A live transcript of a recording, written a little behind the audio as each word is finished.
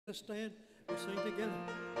Let's stand and sing together.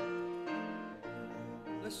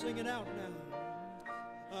 Let's sing it out now.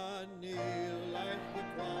 I kneel at the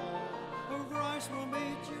cross, oh, Christ will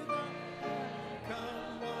meet you there.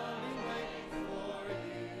 Come while he waits for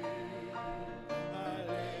you. I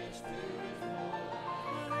list to his voice,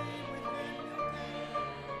 believe with him you can,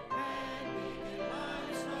 and begin my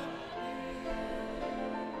son.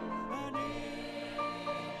 I kneel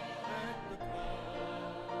at the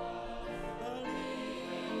cross, believe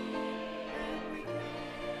and we can.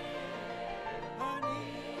 I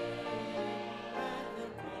kneel at the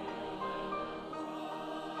cross.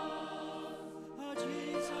 Oh,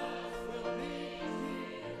 Jesus will meet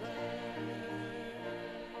you there.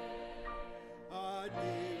 I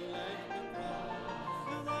kneel at the cross,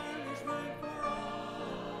 and there is room for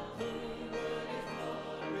all who would his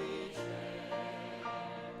glory share.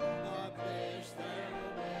 I bless their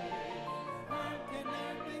way, and can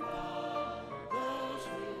there be found those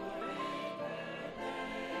who are in there.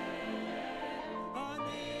 I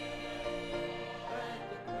kneel at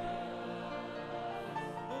the cross,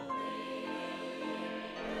 believe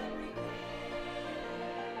every day.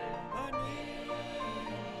 I kneel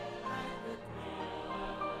at the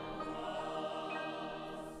cross.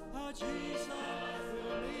 Oh, Jesus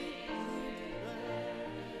will meet you there.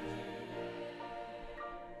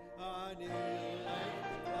 I kneel at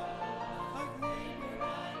the cross. I clean your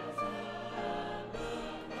eyes up,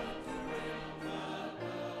 look up to him above.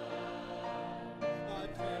 I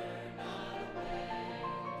turn not away,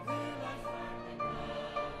 who I find the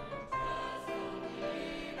cross, just only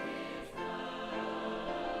in his love.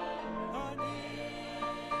 I kneel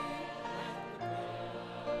at the cross,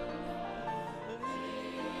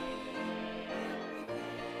 believe every day.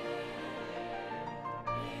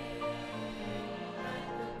 Kneel at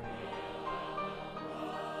the cross.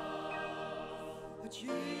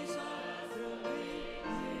 Jesus will meet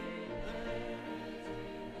you there.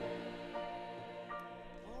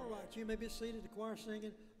 All right, you may be seated. The choir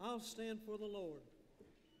singing, I'll stand for the Lord.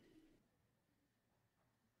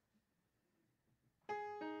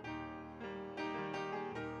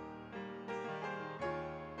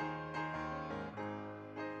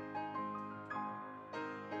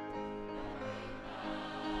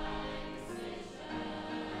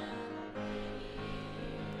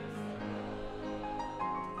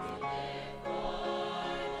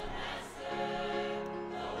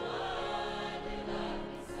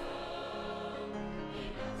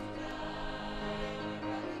 Enough to die.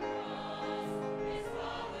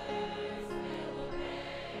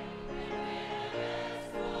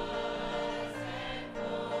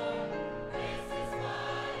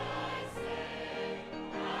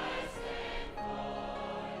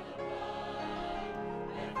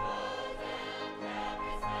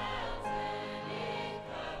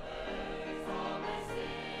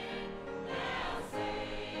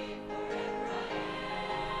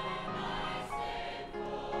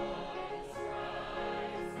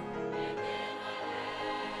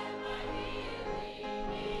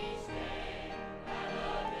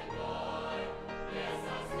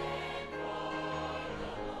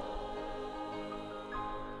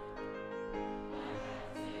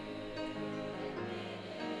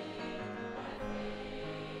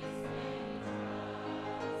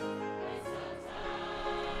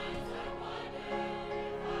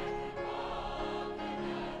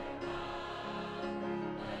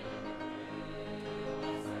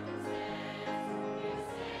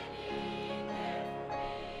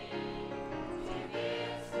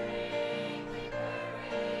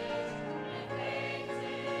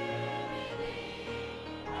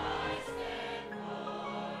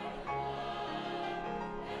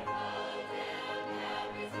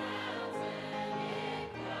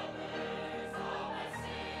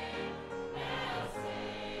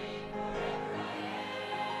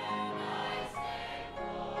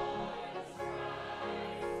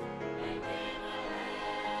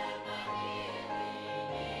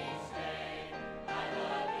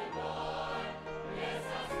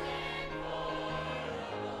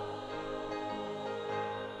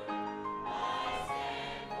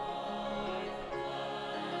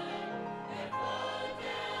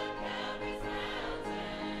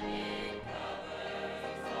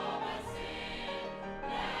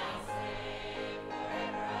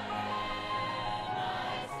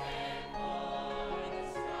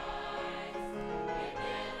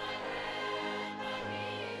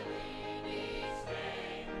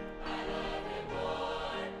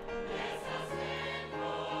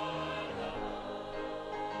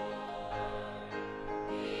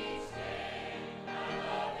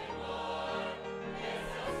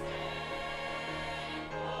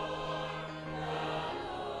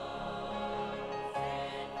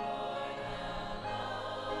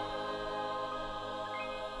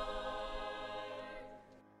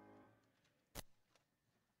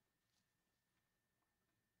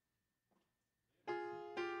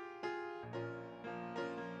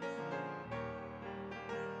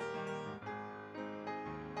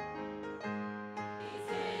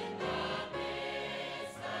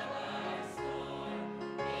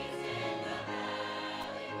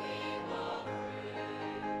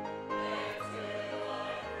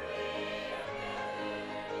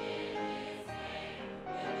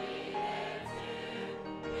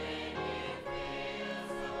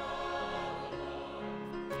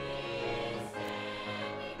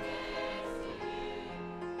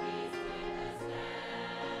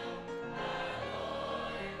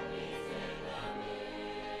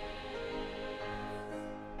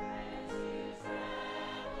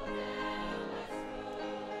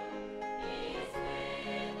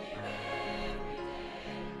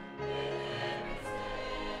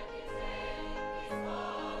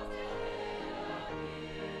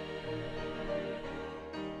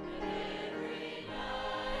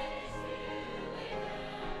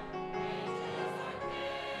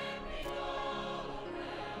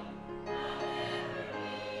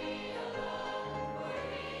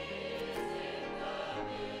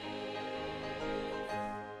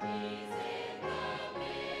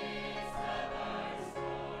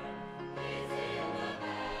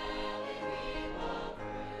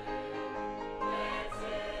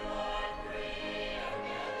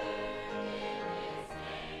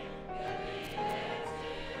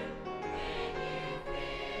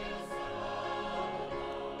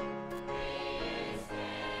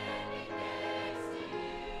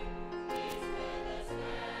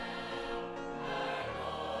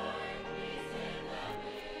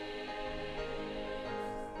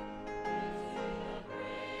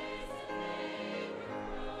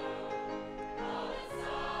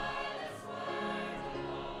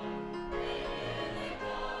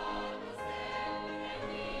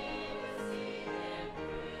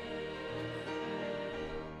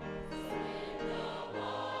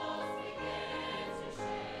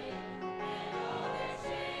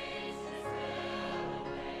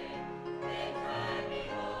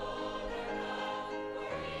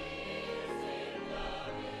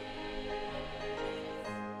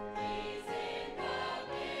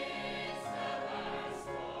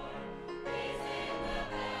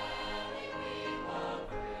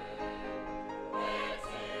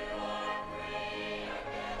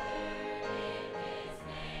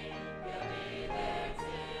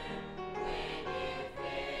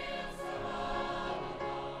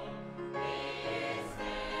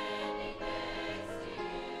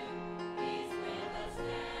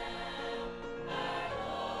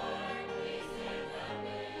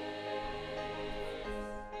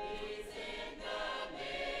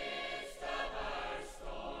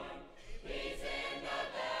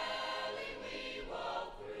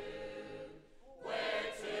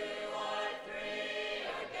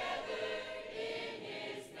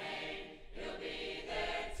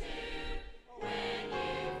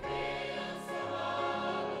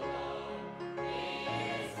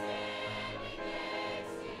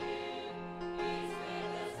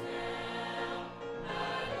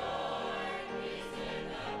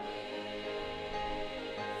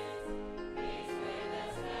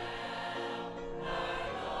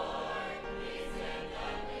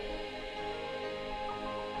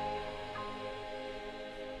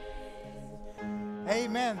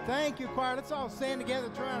 Amen. Thank you, choir. Let's all stand together,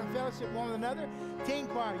 trying to fellowship one with another. Teen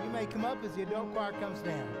choir, you may come up as the adult choir comes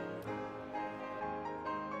down.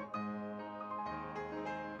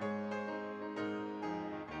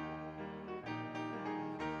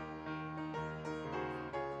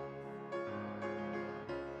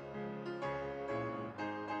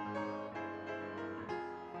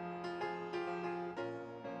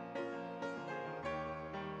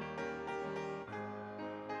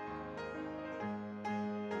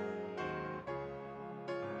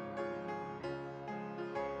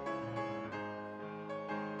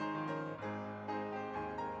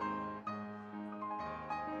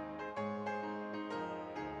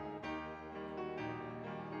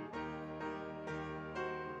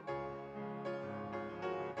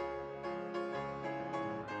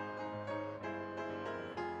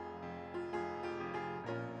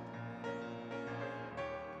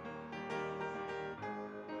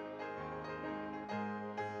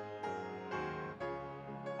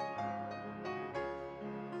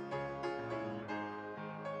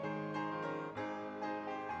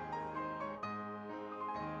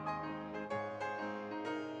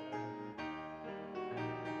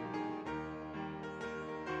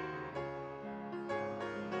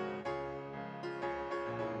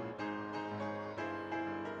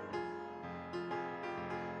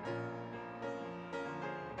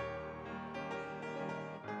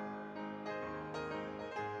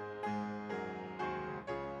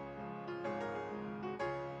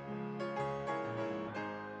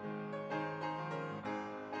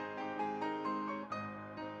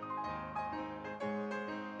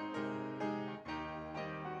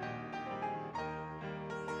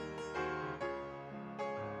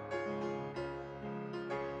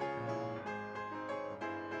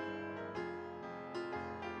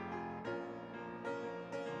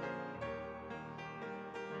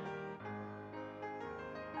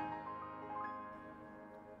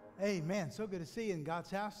 Amen. So good to see you in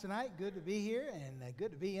God's house tonight. Good to be here and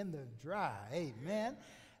good to be in the dry. Amen.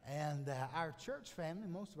 And our church family,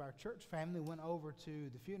 most of our church family went over to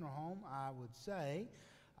the funeral home, I would say,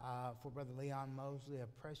 for Brother Leon Mosley, a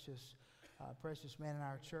precious man in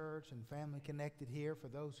our church and family connected here for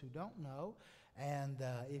those who don't know. And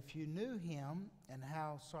if you knew him and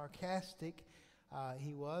how sarcastic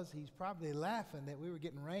he was, he's probably laughing that we were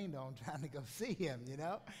getting rained on trying to go see him, you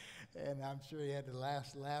know. And I'm sure he had the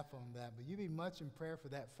last laugh on that. But you be much in prayer for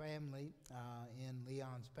that family in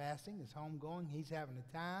Leon's passing, his homegoing. He's having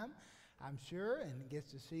a time, I'm sure, and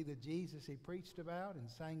gets to see the Jesus he preached about and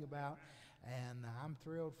sang about. And I'm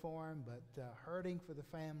thrilled for him, but hurting for the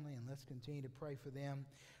family. And let's continue to pray for them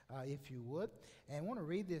if you would. And I want to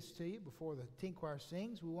read this to you before the teen choir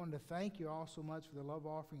sings. We wanted to thank you all so much for the love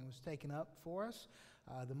offering that was taken up for us.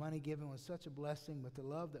 The money given was such a blessing, but the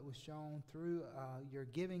love that was shown through your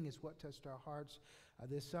giving is what touched our hearts.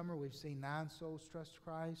 This summer we've seen 9 souls trust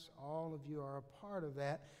Christ. All of you are a part of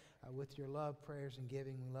that with your love, prayers, and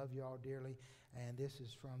giving. We love you all dearly. And this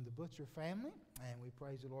is from the Butcher family, and we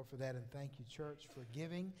praise the Lord for that. And thank you, church, for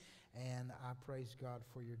giving. And I praise God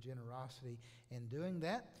for your generosity in doing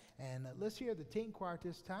that. And let's hear the teen choir at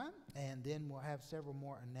this time, and then we'll have several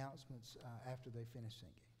more announcements after they finish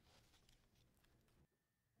singing.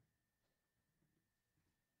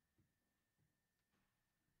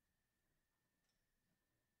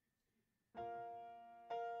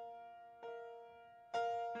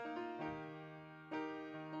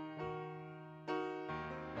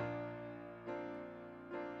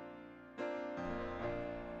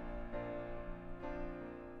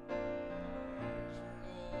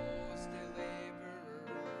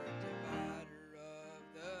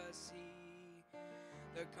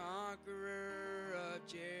 The conqueror of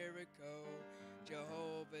Jericho,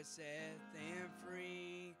 Jehovah set them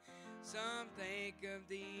free. Some think of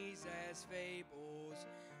these as fables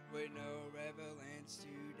with no relevance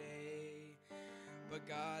today, but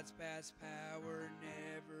God's past power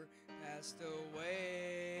never passed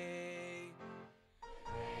away.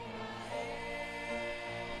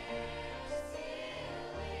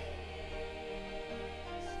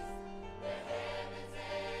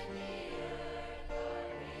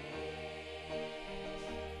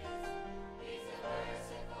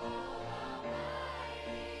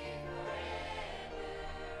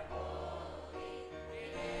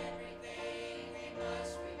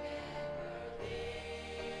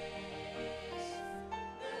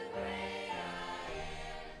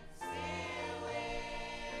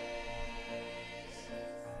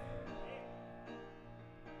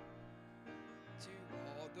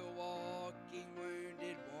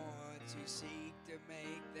 Seek to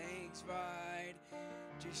make things right,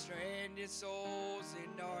 to stranded souls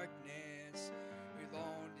in darkness who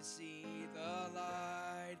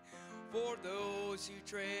those who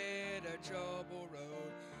tread a troubled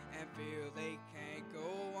road and feel they can't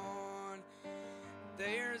go on.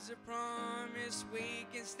 There's a promise we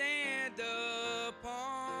can stand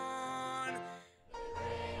upon.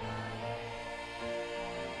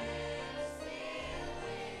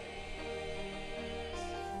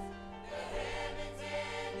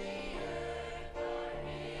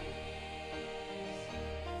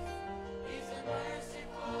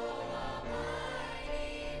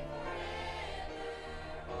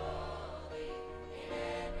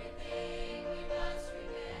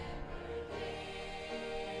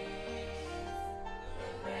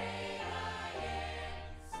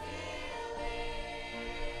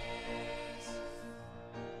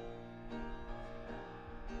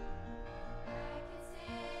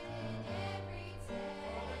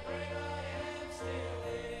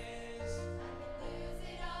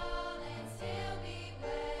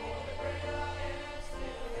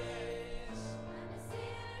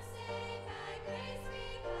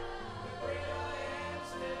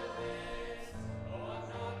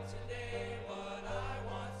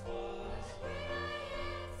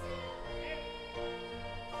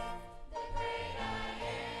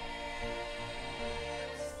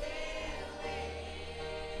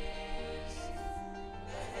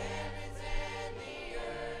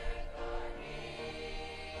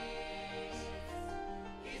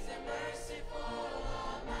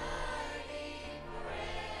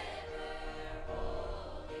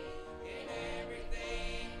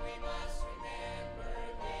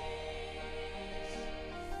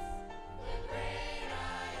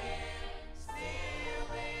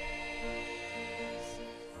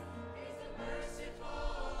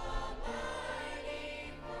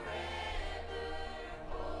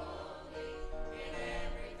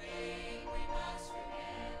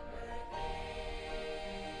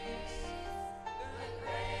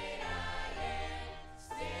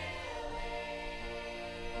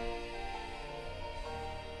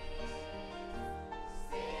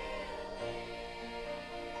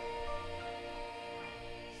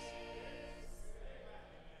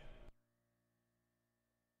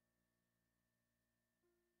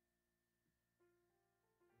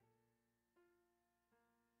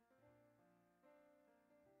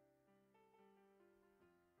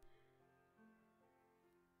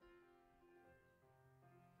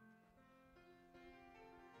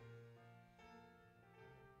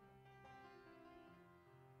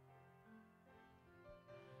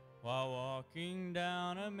 While walking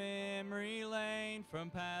down a memory lane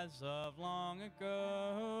from paths of long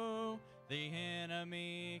ago, the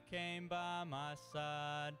enemy came by my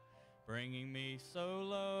side, bringing me so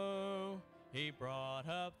low. He brought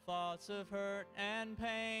up thoughts of hurt and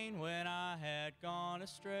pain when I had gone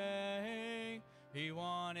astray. He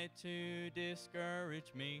wanted to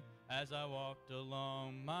discourage me as I walked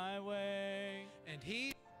along my way. And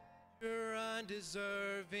you're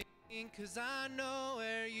undeserving, 'cause I know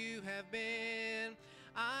where you have been.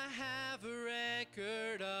 I have a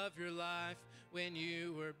record of your life when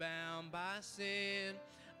you were bound by sin.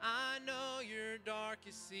 I know your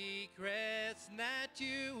darkest secrets that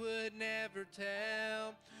you would never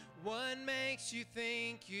tell. What makes you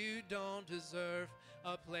think you don't deserve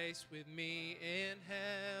a place with me in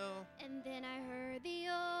hell? And then I heard the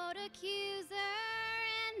old accuser,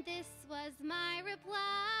 and this was my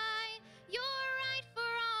reply. You're right for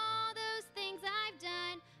all those things I've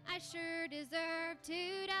done. I sure deserve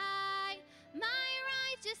to die. My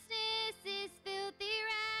righteousness is filthy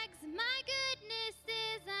rags. My goodness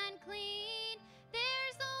is unclean.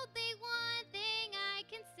 There's only one thing I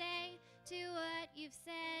can say to what you've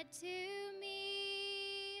said to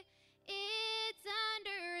me. It's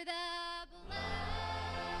under the blood.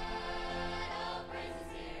 Oh,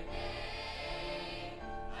 praises your name.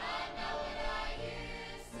 I know what I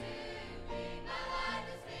used to be. My life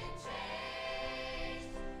has been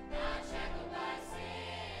changed. Not shackled by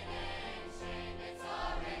sin and shame. It's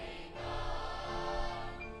already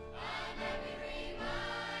gone. I'm happy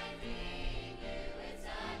reminding you it's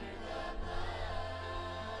under the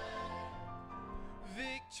blood.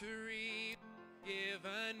 Victory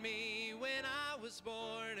given me when I was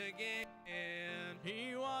born again.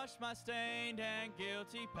 He washed my stained and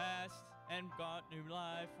guilty past and got new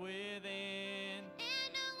life within.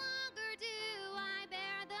 And no longer do I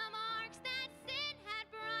bear the marks that sin had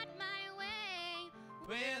brought my way.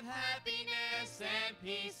 With happiness and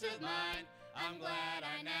peace of mind, I'm glad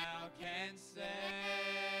I now can say,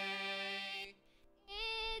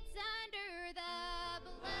 It's under the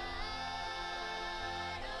blood.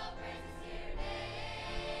 Oh, praises your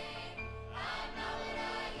name. I'm not what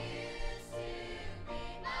I used to be.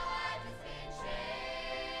 My life has been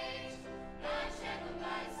changed.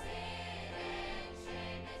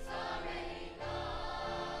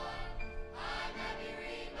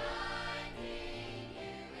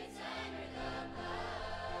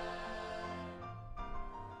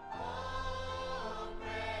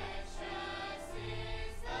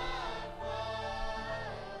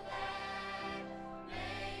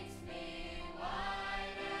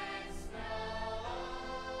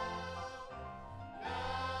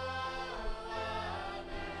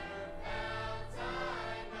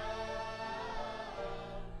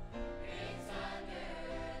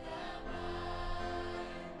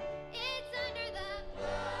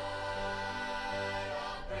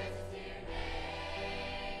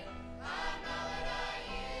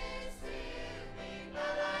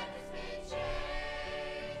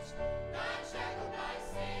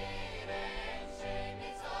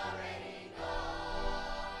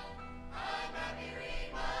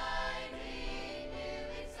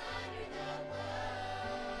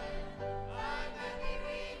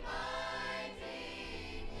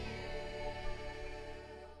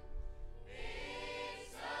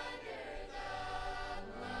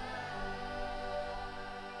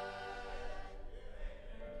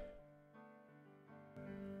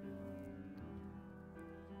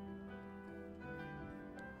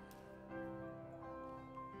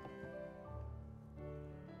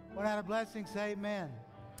 One out of blessings, say amen.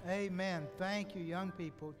 Amen. Thank you, young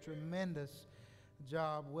people. Tremendous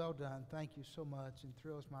job. Well done. Thank you so much. And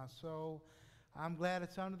thrills my soul. I'm glad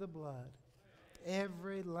it's under the blood.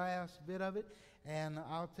 Every last bit of it. And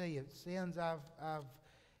I'll tell you, sins and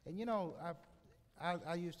you know,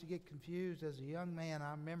 I used to get confused as a young man.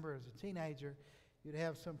 I remember as a teenager, you'd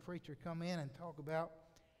have some preacher come in and talk about,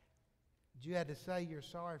 you had to say you're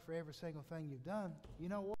sorry for every single thing you've done. You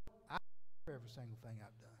know what? I for every single thing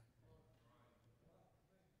I've done.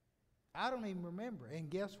 I don't even remember. And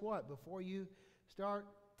guess what? Before you start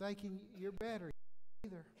thinking you're better,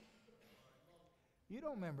 either. You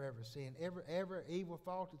don't remember every sin, every evil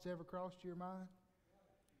thought that's ever crossed your mind.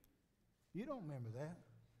 You don't remember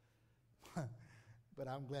that. But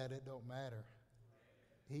I'm glad it don't matter.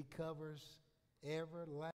 He covers every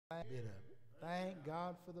last bit of it. Thank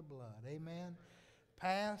God for the blood. Amen.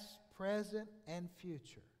 Past, present, and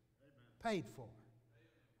future. Paid for.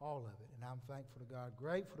 All of it. And I'm thankful to God,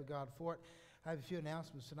 grateful to God for it. I have a few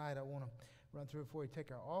announcements tonight I want to run through before we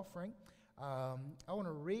take our offering. I want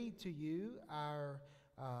to read to you our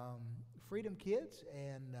Freedom Kids,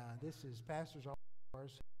 and this is pastors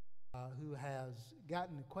who has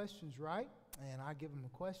gotten the questions right, and I give them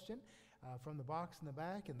a question from the box in the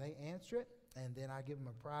back, and they answer it, and then I give them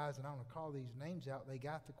a prize, and I want to call these names out. They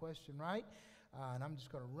got the question right, and I'm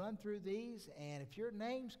just going to run through these, and if your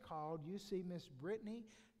name's called, you see Miss Brittany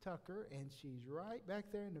Tucker, and she's right back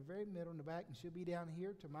there in the very middle in the back, and she'll be down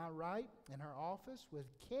here to my right in her office with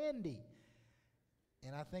candy.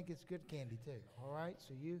 And I think it's good candy too, all right?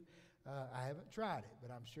 So I haven't tried it, but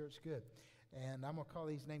I'm sure it's good. And I'm going to call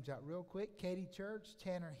these names out real quick. Katie Church,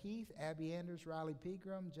 Tanner Heath, Abby Anders, Riley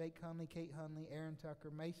Pegram, Jake Hunley, Kate Hunley, Aaron Tucker,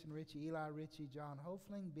 Mason Ritchie, Eli Ritchie, John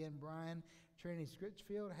Hofling, Ben Bryan, Trinity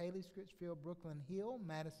Scritchfield, Haley Scritchfield, Brooklyn Hill,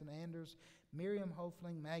 Madison Anders, Miriam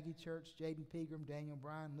Hofling, Maggie Church, Jaden Pegram, Daniel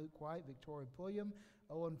Bryan, Luke White, Victoria Pulliam,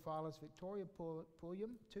 Owen Follis, Victoria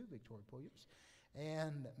Pulliam, 2 Victoria Pulliams,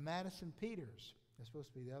 and Madison Peters. That's supposed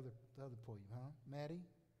to be the other Pulliam, huh? Maddie?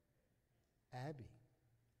 Addie.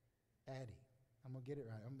 I'm going to get it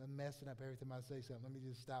right. I'm messing up every time I say something. Let me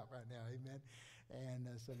just stop right now. Amen.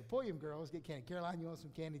 And so the Pulliam girls get candy. Caroline, you want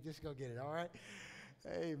some candy? Just go get it. All right?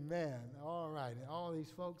 Amen. All right. And all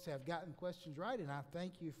these folks have gotten questions right, and I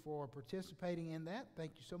thank you for participating in that.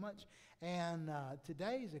 Thank you so much. And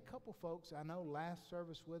today is a couple folks I know last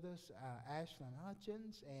service with us, Ashlyn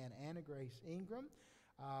Hutchins and Anna Grace Ingram.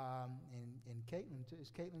 And Caitlin, too. Is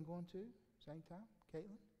Caitlin going too? Same time?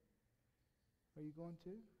 Caitlin? Are you going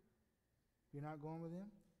too? You're not going with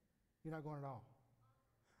them? You're not going at all?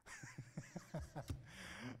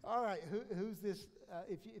 All right. Who's this?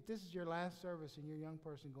 If this is your last service and you're a young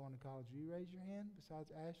person going to college, will you raise your hand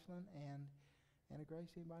besides Ashlyn and Anna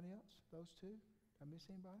Grace? Anybody else? Those two? Did I miss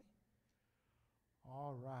anybody?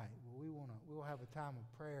 All right. Well, we'll have a time of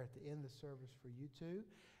prayer at the end of the service for you two,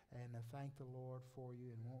 and thank the Lord for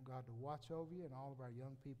you, and want God to watch over you and all of our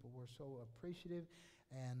young people. We're so appreciative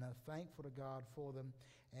and thankful to God for them.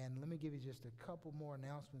 And let me give you just a couple more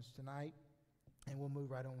announcements tonight, and we'll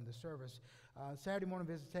move right on with the service. Saturday morning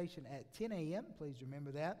visitation at 10 a.m. Please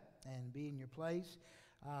remember that and be in your place.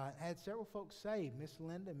 Had several folks saved. Miss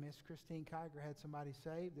Linda and Miss Christine Kiger had somebody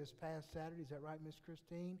saved this past Saturday. Is that right, Miss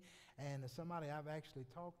Christine? And somebody I've actually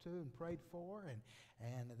talked to and prayed for,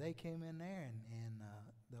 and they came in there, and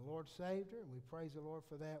the Lord saved her. We praise the Lord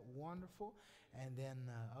for that. Wonderful. And then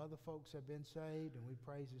other folks have been saved, and we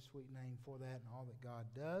praise His sweet name for that and all that God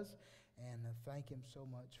does, and thank Him so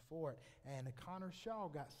much for it. And Connor Shaw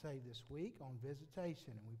got saved this week on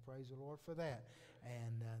visitation, and we praise the Lord for that.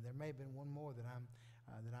 And there may have been one more that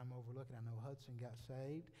I'm overlooking. I know Hudson got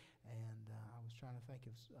saved, and I was trying to think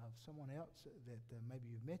of someone else that maybe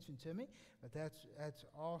you've mentioned to me, but that's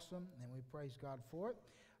awesome, and we praise God for it.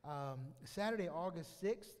 Saturday, August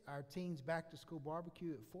 6th, our Teens Back to School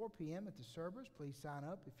Barbecue at 4 p.m. at the Cerbers. Please sign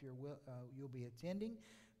up if you'll be attending.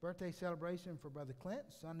 Birthday celebration for Brother Clint,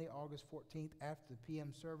 Sunday, August 14th after the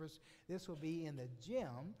p.m. service. This will be in the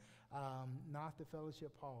gym, not the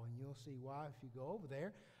fellowship hall, and you'll see why if you go over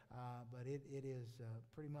there. But it is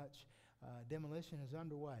pretty much demolition is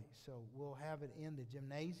underway. So we'll have it in the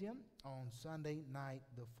gymnasium on Sunday night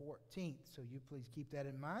the 14th. So you please keep that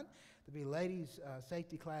in mind. There'll be ladies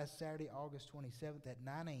safety class Saturday, August 27th at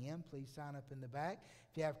 9 a.m. Please sign up in the back.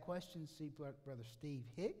 If you have questions, see Brother Steve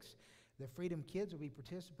Hicks. The Freedom Kids will be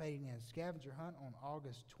participating in a scavenger hunt on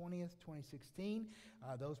August 20th, 2016.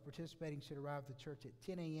 Those participating should arrive at the church at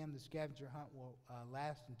 10 a.m. The scavenger hunt will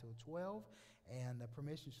last until 12, and the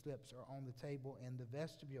permission slips are on the table in the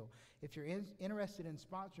vestibule. If you're interested in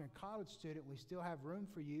sponsoring a college student, we still have room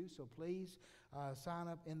for you, so please sign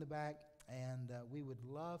up in the back and we would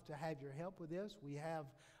love to have your help with this. We have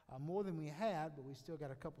more than we had, but we still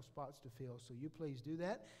got a couple spots to fill, so you please do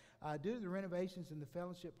that. Due to the renovations in the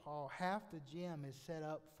fellowship hall, half the gym is set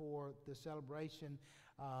up for the celebration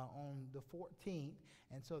on the 14th,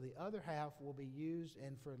 and so the other half will be used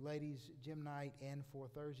and for ladies' gym night and for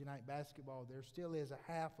Thursday night basketball. There still is a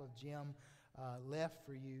half of gym left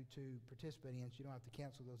for you to participate in, so you don't have to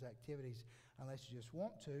cancel those activities unless you just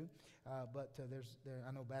want to. But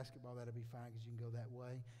I know basketball, that'll be fine because you can go that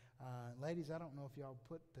way. Ladies, I don't know if y'all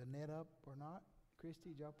put the net up or not. Christy,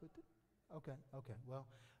 did y'all put it? Okay. Well,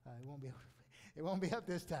 it won't be up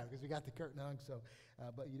this time because we got the curtain hung. So,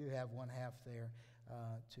 but you do have one half there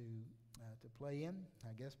to play in.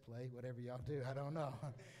 I guess play whatever y'all do. I don't know.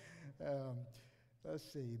 Let's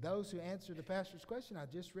see. Those who answered the pastor's question I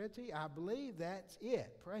just read to you, I believe that's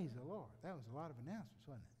it. Praise the Lord. That was a lot of announcements,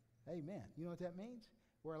 wasn't it? Amen. You know what that means?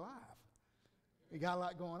 We're alive. We got a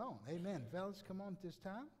lot going on. Amen. Fellas, come on at this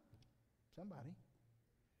time. Somebody.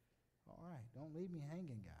 All right. Don't leave me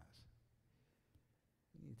hanging, guys.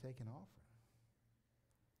 We need to take an offering.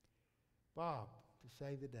 Bob, to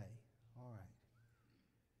save the day. All right.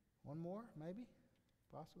 One more, maybe?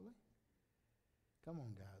 Possibly? Come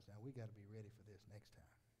on, guys. Now, we got to be ready for this next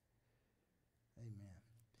time. Amen.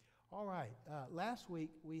 All right. Last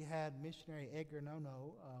week, we had missionary Edgar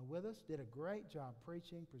Nono with us. Did a great job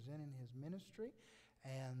preaching, presenting his ministry.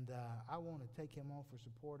 And I want to take him on for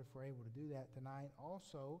support if we're able to do that tonight.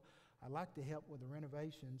 Also, I'd like to help with the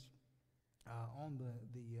renovations on the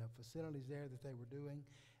facilities there that they were doing.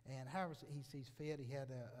 And however he sees fit, he had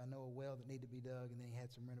a well that needed to be dug, and then he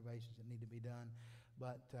had some renovations that need to be done.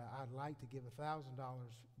 But I'd like to give $1,000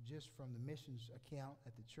 just from the missions account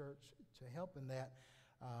at the church to help in that.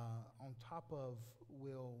 On top of,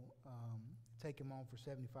 we'll take him on for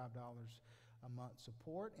 $75 a month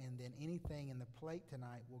support, and then anything in the plate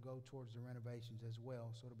tonight will go towards the renovations as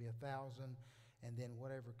well. So it'll be $1,000, and then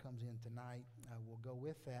whatever comes in tonight will go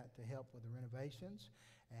with that to help with the renovations.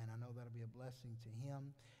 And I know that'll be a blessing to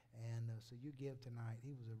him. And so you give tonight.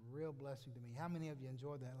 He was a real blessing to me. How many of you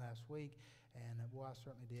enjoyed that last week? And boy, I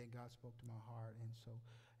certainly did. God spoke to my heart. And so,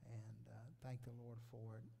 thank the Lord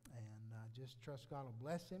for it. And just trust God will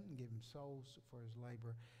bless him and give him souls for his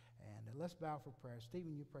labor. And let's bow for prayer.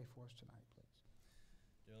 Stephen, you pray for us tonight, please.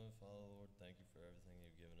 Dear Heavenly Father, Lord, thank you for everything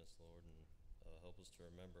you've given us, Lord, and help us to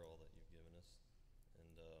remember all that you've given us.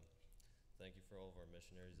 And thank you for all of our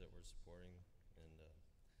missionaries that we're supporting. And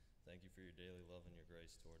thank you for your daily love and your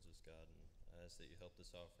grace towards us, God. And I ask that you help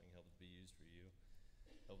this offering, help it to be used for you.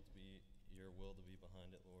 Help it to be your will to be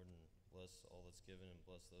behind it, Lord, and bless all that's given and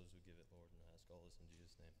bless those who give it, Lord. And I ask all this in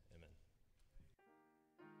Jesus' name. Amen.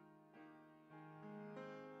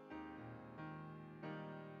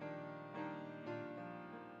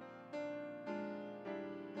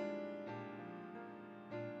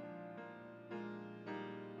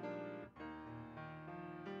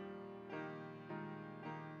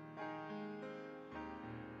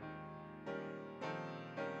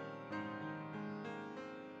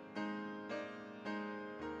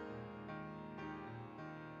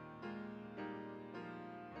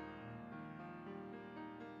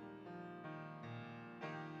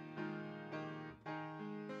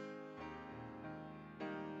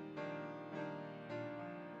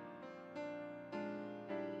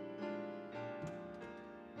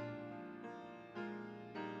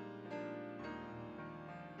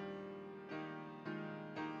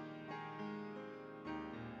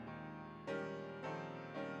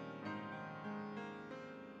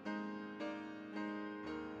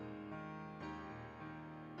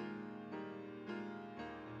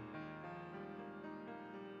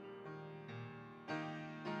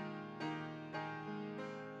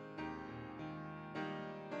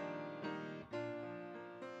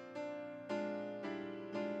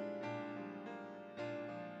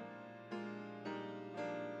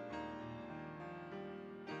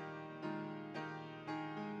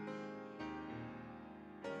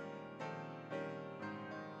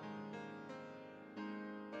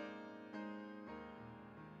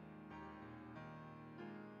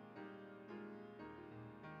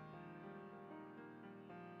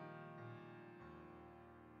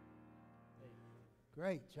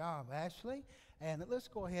 Great job, Ashley. And let's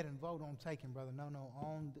go ahead and vote on taking Brother Nono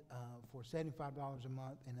on for $75 a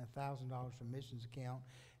month and $1,000 from missions account.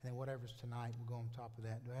 And then whatever's tonight will go on top of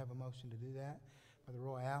that. Do I have a motion to do that? Brother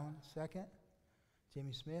Roy Allen, second.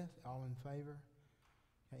 Jimmy Smith, all in favor?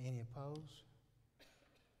 Any opposed?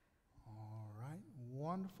 All right,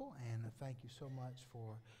 wonderful. And thank you so much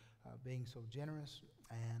for being so generous.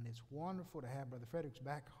 And it's wonderful to have Brother Fredericks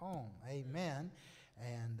back home. Amen.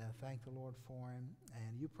 And thank the Lord for him.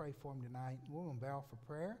 And you pray for him tonight. We're going to bow for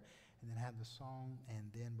prayer and then have the song,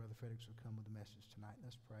 and then Brother Fredericks will come with the message tonight.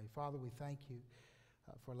 Let's pray. Father, we thank you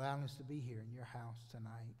for allowing us to be here in your house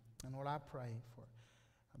tonight. And Lord, I pray for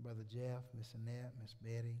Brother Jeff, Miss Annette, Miss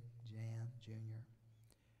Betty, Jan, Junior,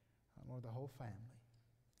 Lord, the whole family.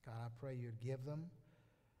 God, I pray you'd give them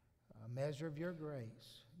a measure of your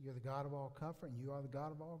grace. You're the God of all comfort, and you are the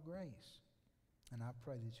God of all grace. And I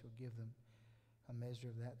pray that you'll give them a measure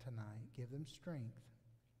of that tonight. Give them strength.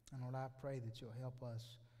 And Lord, I pray that you'll help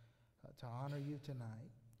us to honor you tonight.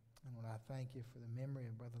 And Lord, I thank you for the memory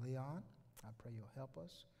of Brother Leon. I pray you'll help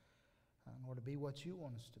us, Lord, to be what you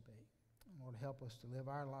want us to be. And Lord, help us to live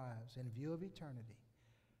our lives in view of eternity.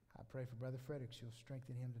 I pray for Brother Fredericks, you'll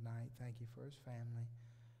strengthen him tonight. Thank you for his family.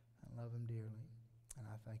 I love him dearly. And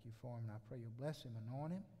I thank you for him. And I pray you'll bless him,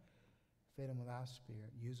 anoint him, feed him with thy spirit.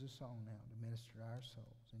 Use the song now to minister to our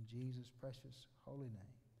souls. In Jesus' precious holy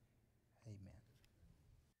name, amen.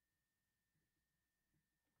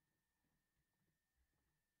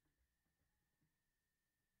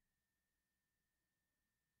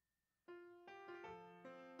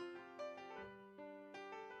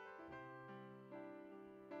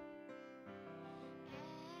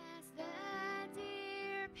 As the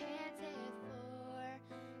deer panteth for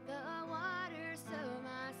the water, so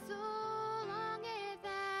my soul longeth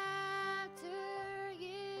after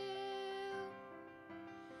you.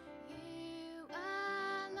 You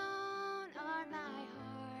alone are my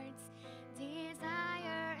heart's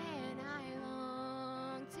desire, and I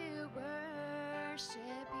long to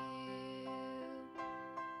worship you.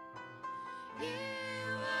 You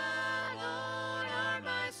alone are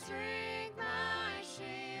my strength, my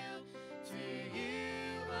shield. To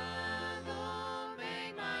you alone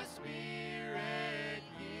may my spirit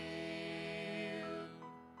yield.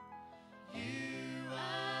 You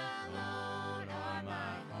alone are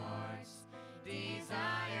my heart's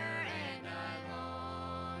desire, and I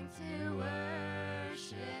long to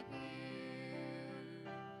worship you.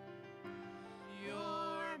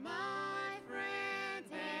 You're my friend,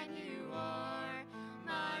 and you are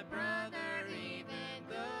my brother, even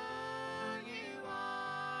though you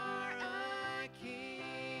are a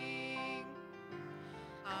king.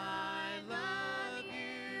 I love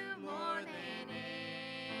you more than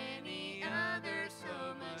any other,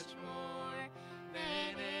 so much more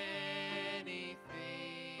than anything.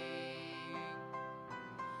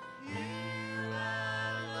 You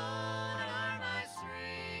alone are my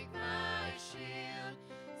strength, my shield.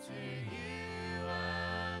 To you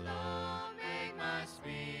alone make my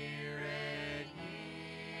spirit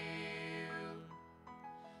yield.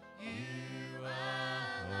 You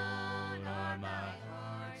alone are my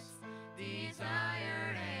heart's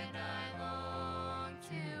desire, and I long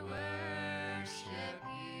to worship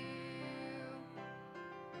you.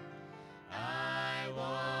 I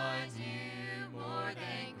want you more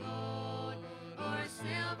than gold or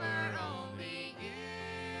silver, only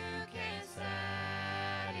you can satisfy.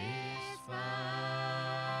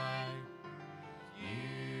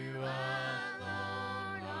 You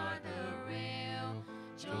alone are the real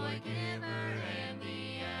joy giver and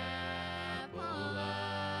the apple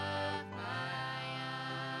of my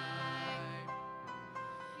eye.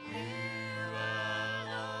 You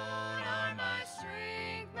alone are my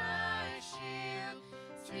strength, my shield.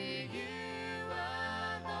 To you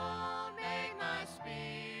alone make my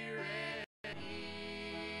spirit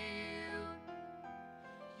yield.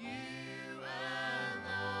 You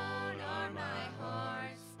alone are my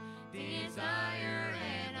heart's desire,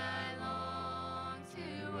 and I long to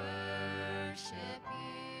worship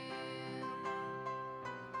you.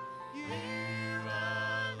 You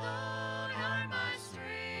alone are my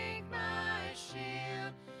strength, my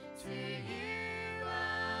shield. To you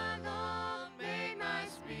alone may my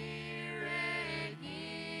spirit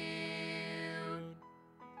yield.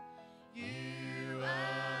 You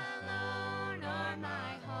alone are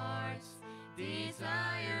my heart's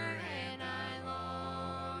desire, and I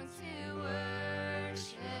long to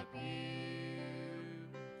worship you.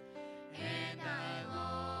 And I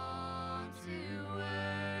long to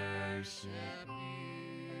worship you.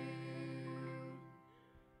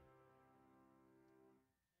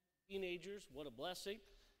 Teenagers, what a blessing.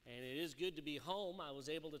 And it is good to be home. I was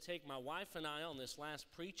able to take my wife and I on this last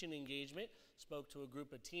preaching engagement, spoke to a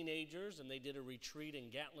group of teenagers, and they did a retreat in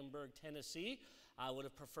Gatlinburg, Tennessee. I would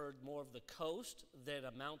have preferred more of the coast than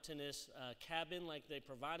a mountainous cabin like they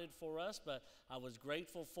provided for us, but I was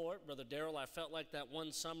grateful for it. Brother Darrell, I felt like that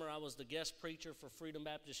one summer I was the guest preacher for Freedom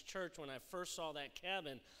Baptist Church. When I first saw that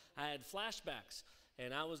cabin, I had flashbacks.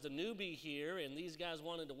 and I was the newbie here, and these guys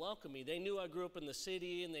wanted to welcome me. They knew I grew up in the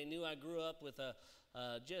city, and they knew I grew up with a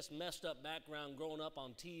just messed up background growing up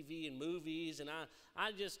on TV and movies, and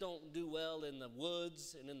I just don't do well in the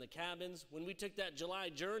woods and in the cabins. When we took that July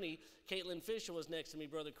journey, Caitlin Fisher was next to me,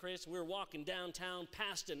 Brother Chris. We were walking downtown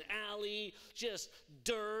past an alley, just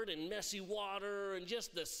dirt and messy water and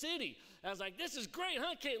just the city. I was like, this is great,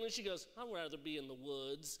 huh, Caitlin? She goes, I'd rather be in the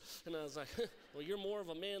woods. And I was like, well, you're more of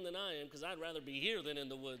a man than I am, because I'd rather be here than in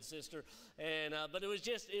the woods, sister. And but it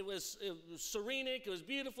was serenic, it was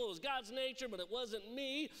beautiful, it was God's nature, but it wasn't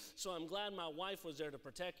me. So I'm glad my wife was there to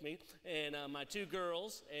protect me, and my two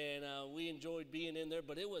girls, and we enjoyed being in there.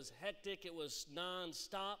 But it was hectic, it was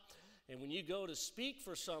nonstop. And when you go to speak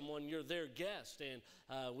for someone, you're their guest. And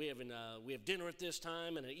we have dinner at this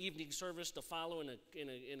time and an evening service to follow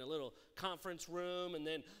in a little conference room. And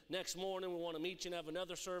then next morning, we want to meet you and have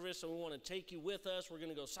another service. And we want to take you with us. We're going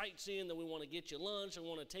to go sightseeing. Then we want to get you lunch. And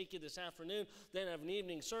we want to take you this afternoon. Then have an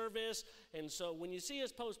evening service. And so when you see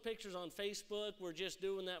us post pictures on Facebook, we're just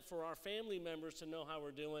doing that for our family members to know how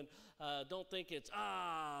we're doing. Don't think it's,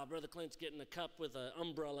 Brother Clint's getting a cup with an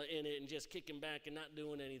umbrella in it and just kicking back and not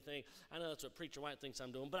doing anything. I know that's what Preacher White thinks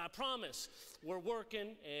I'm doing, but I promise we're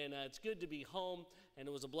working, and it's good to be home, and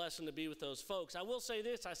it was a blessing to be with those folks. I will say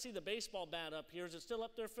this. I see the baseball bat up here. Is it still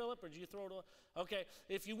up there, Philip, or did you throw it away? Okay.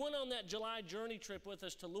 If you went on that July journey trip with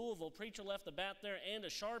us to Louisville, Preacher left the bat there and a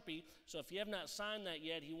Sharpie, so if you have not signed that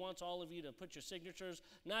yet, he wants all of you to put your signatures,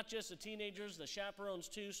 not just the teenagers, the chaperones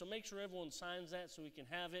too, so make sure everyone signs that so we can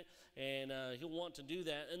have it, and he'll want to do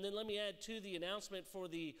that. And then let me add to the announcement for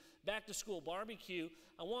the back-to-school barbecue.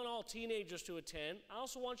 I want all teenagers to attend. I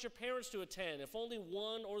also want your parents to attend. If only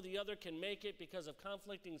one or the other can make it because of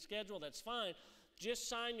conflicting schedule, that's fine. Just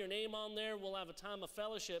sign your name on there. We'll have a time of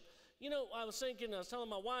fellowship. You know, I was telling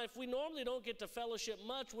my wife, we normally don't get to fellowship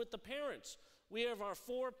much with the parents. We have our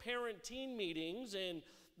 4 parent-teen meetings, and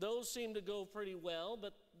those seem to go pretty well,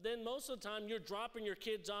 but then most of the time you're dropping your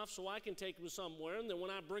kids off so I can take them somewhere, and then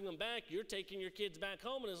when I bring them back, you're taking your kids back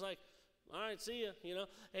home, and it's like, all right, see ya, you know.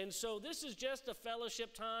 And so this is just a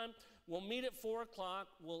fellowship time. We'll meet at 4 o'clock.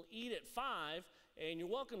 We'll eat at 5, and you're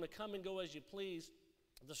welcome to come and go as you please.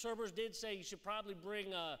 The servers did say you should probably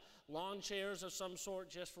bring lawn chairs of some sort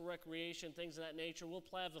just for recreation, things of that nature. We'll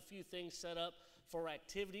have a few things set up for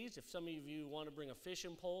activities. If some of you want to bring a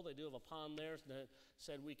fishing pole, they do have a pond there that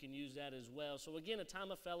said we can use that as well. So again, a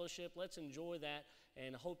time of fellowship. Let's enjoy that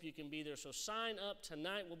and hope you can be there. So sign up.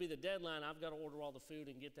 Tonight will be the deadline. I've got to order all the food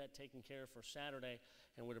and get that taken care of for Saturday,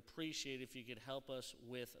 and would appreciate if you could help us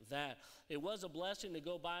with that. It was a blessing to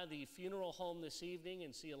go by the funeral home this evening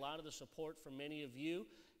and see a lot of the support from many of you.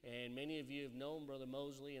 And many of you have known Brother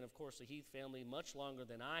Mosley and, of course, the Heath family much longer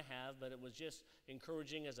than I have, but it was just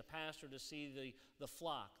encouraging as a pastor to see the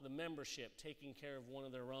flock, the membership, taking care of one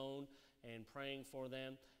of their own and praying for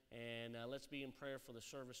them. And let's be in prayer for the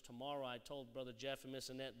service tomorrow. I told Brother Jeff and Miss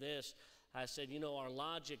Annette this. I said, you know, our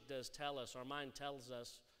logic does tell us, our mind tells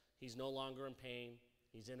us he's no longer in pain,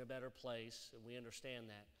 he's in a better place, and we understand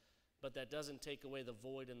that. But that doesn't take away the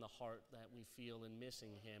void in the heart that we feel in missing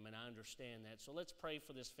him, and I understand that. So let's pray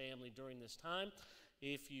for this family during this time.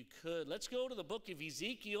 If you could, let's go to the book of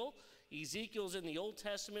Ezekiel. Ezekiel's in the Old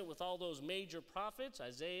Testament with all those major prophets,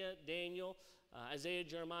 Isaiah,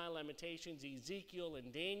 Jeremiah, Lamentations, Ezekiel,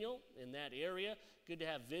 and Daniel in that area. Good to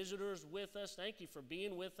have visitors with us. Thank you for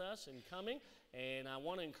being with us and coming. And I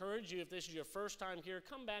want to encourage you, if this is your first time here,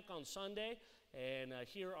 come back on Sunday and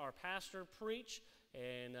hear our pastor preach.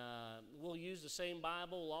 And we'll use the same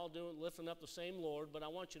Bible. We'll all do it, lifting up the same Lord. But I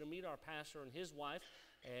want you to meet our pastor and his wife.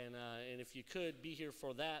 And if you could, be here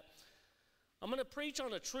for that. I'm going to preach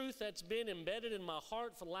on a truth that's been embedded in my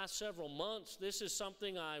heart for the last several months. This is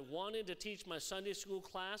something I wanted to teach my Sunday school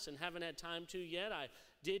class and haven't had time to yet. I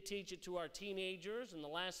did teach it to our teenagers. In the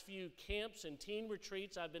last few camps and teen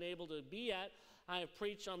retreats I've been able to be at, I have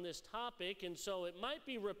preached on this topic. And so it might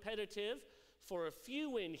be repetitive for a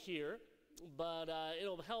few in here, but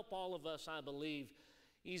it'll help all of us, I believe.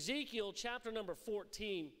 Ezekiel chapter number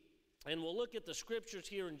 14, and we'll look at the scriptures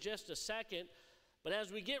here in just a second. But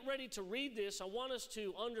as we get ready to read this, I want us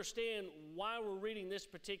to understand why we're reading this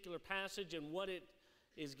particular passage and what it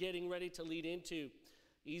is getting ready to lead into.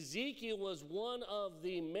 Ezekiel was one of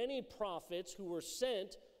the many prophets who were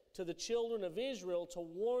sent to the children of Israel to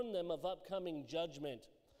warn them of upcoming judgment.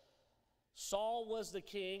 Saul was the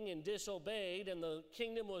king and disobeyed, and the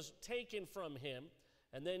kingdom was taken from him.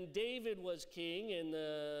 And then David was king,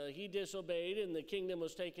 and he disobeyed, and the kingdom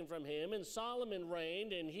was taken from him. And Solomon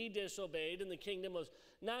reigned, and he disobeyed, and the kingdom was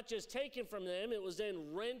not just taken from them, it was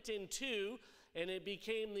then rent in two, and it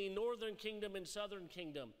became the northern kingdom and southern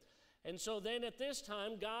kingdom. And so then at this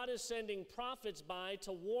time, God is sending prophets by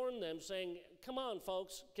to warn them, saying, come on,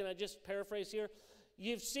 folks, can I just paraphrase here?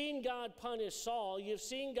 You've seen God punish Saul. You've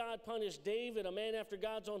seen God punish David, a man after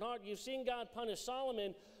God's own heart. You've seen God punish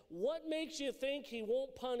Solomon. What makes you think he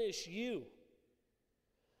won't punish you?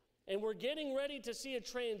 And we're getting ready to see a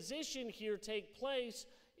transition here take place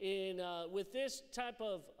with this type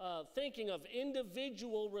of thinking of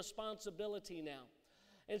individual responsibility now.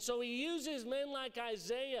 And so he uses men like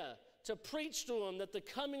Isaiah to preach to them that the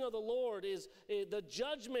coming of the Lord the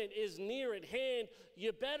judgment is near at hand.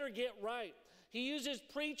 You better get right. He uses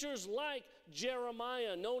preachers like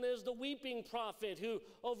Jeremiah, known as the weeping prophet, who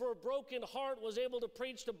over a broken heart was able to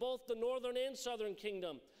preach to both the northern and southern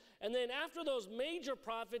kingdom. And then after those major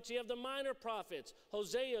prophets, you have the minor prophets: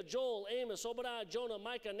 Hosea, Joel, Amos, Obadiah, Jonah,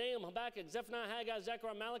 Micah, Nahum, Habakkuk, Zephaniah, Haggai,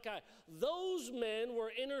 Zechariah, Malachi. Those men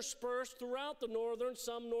were interspersed throughout the northern,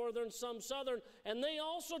 some southern, and they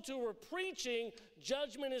also too were preaching,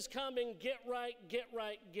 judgment is coming, get right, get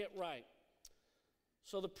right, get right.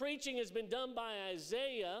 So the preaching has been done by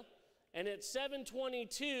Isaiah, and at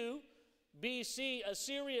 722 BC,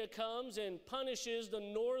 Assyria comes and punishes the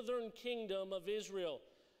northern kingdom of Israel.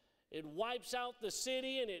 It wipes out the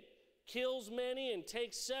city, and it kills many and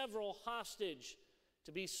takes several hostage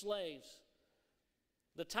to be slaves.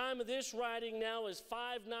 The time of this writing now is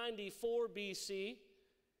 594 BC,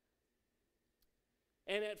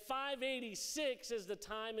 and at 586 is the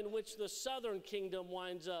time in which the southern kingdom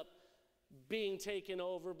winds up being taken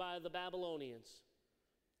over by the Babylonians.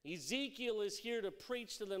 Ezekiel is here to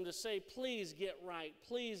preach to them, to say, please get right,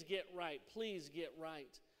 please get right, please get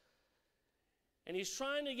right. And he's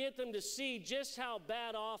trying to get them to see just how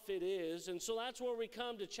bad off it is. And so that's where we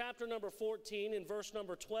come to chapter number 14 and verse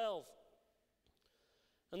number 12.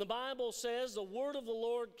 And the Bible says, the word of the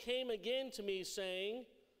Lord came again to me, saying,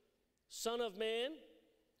 Son of man,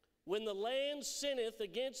 when the land sinneth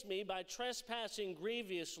against me by trespassing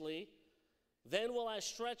grievously, then will I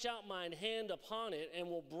stretch out mine hand upon it, and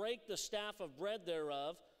will break the staff of bread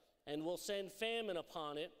thereof, and will send famine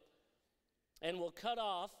upon it, and will cut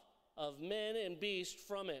off of men and beasts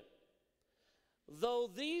from it. Though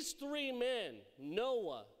these three men,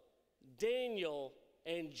 Noah, Daniel,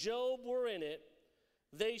 and Job, were in it,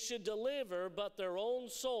 they should deliver but their own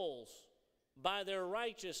souls by their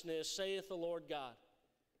righteousness, saith the Lord God.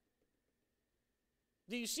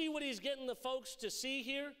 Do you see what he's getting the folks to see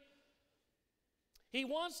here? He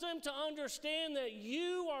wants them to understand that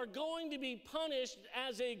you are going to be punished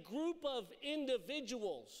as a group of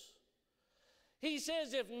individuals. He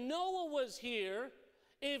says if Noah was here,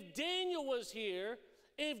 if Daniel was here,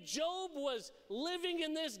 if Job was living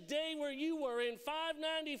in this day where you were in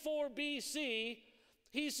 594 BC,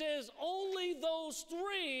 he says only those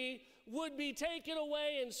three would be taken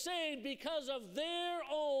away and saved because of their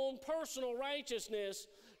own personal righteousness.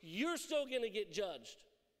 You're still going to get judged.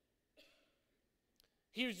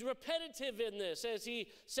 He's repetitive in this, as he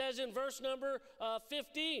says in verse number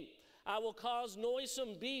 15. I will cause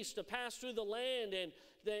noisome beasts to pass through the land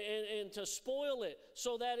and to spoil it,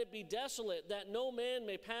 so that it be desolate, that no man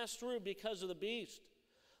may pass through because of the beast.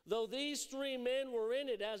 Though these three men were in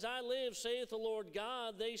it, as I live, saith the Lord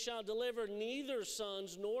God, they shall deliver neither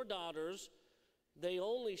sons nor daughters. They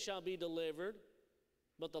only shall be delivered,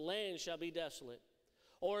 but the land shall be desolate.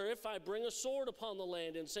 Or if I bring a sword upon the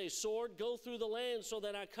land and say, sword, go through the land, so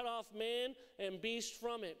that I cut off man and beast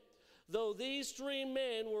from it. Though these three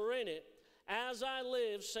men were in it, as I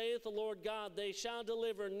live, saith the Lord God, they shall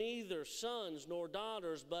deliver neither sons nor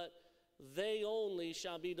daughters, but they only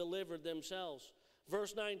shall be delivered themselves.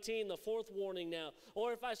 Verse 19, the fourth warning now.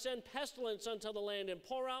 Or if I send pestilence unto the land and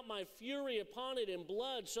pour out my fury upon it in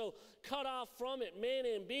blood, so cut off from it man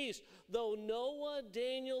and beast, though Noah,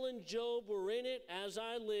 Daniel, and Job were in it, as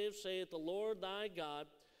I live, saith the Lord thy God,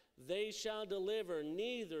 they shall deliver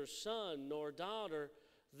neither son nor daughter,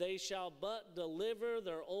 they shall but deliver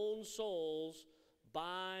their own souls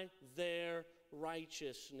by their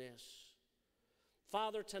righteousness.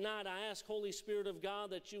 Father, tonight I ask, Holy Spirit of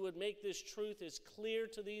God, that you would make this truth as clear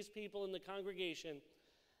to these people in the congregation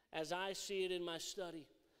as I see it in my study.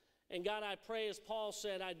 And God, I pray, as Paul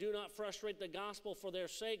said, I do not frustrate the gospel for their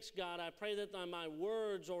sakes, God. I pray that my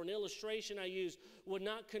words or an illustration I use would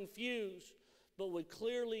not confuse, but would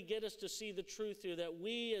clearly get us to see the truth here, that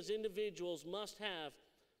we as individuals must have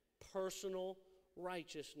personal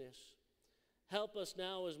righteousness. Help us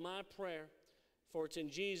now is my prayer, for it's in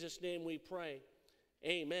Jesus' name we pray.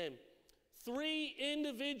 Amen. Three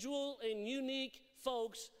individual and unique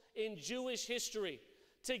folks in Jewish history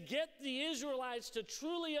to get the Israelites to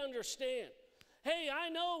truly understand Hey, I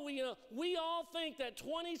know we all think that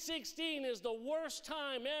 2016 is the worst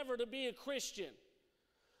time ever to be a Christian.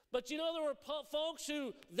 But there were folks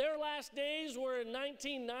who their last days were in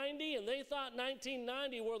 1990, and they thought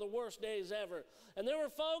 1990 were the worst days ever. And there were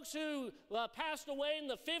folks who passed away in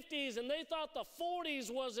the 50s, and they thought the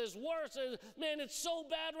 40s was as worse. And, man, it's so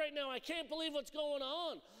bad right now. I can't believe what's going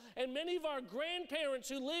on. And many of our grandparents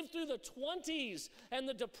who lived through the 20s and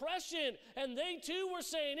the Depression, and they too were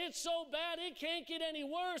saying, it's so bad, it can't get any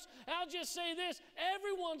worse. I'll just say this,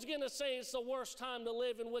 everyone's going to say it's the worst time to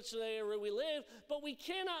live in which area we live, but we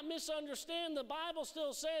cannot misunderstand. The Bible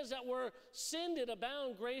still says that where sin did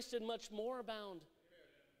abound, grace did much more abound.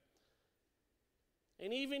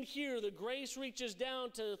 And even here, the grace reaches down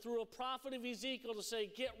through a prophet of Ezekiel to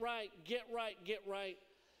say, get right, get right, get right.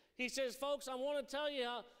 He says, folks, I want to tell you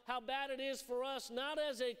how bad it is for us, not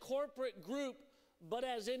as a corporate group, but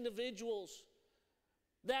as individuals.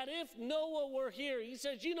 That if Noah were here, he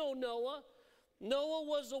says, Noah. Noah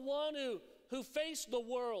was the one who faced the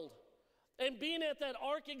world. And being at that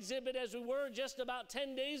Ark exhibit as we were just about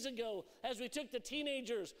 10 days ago, as we took the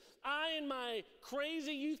teenagers, I in my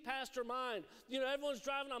crazy youth pastor mind, everyone's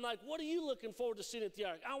driving, I'm like, what are you looking forward to seeing at the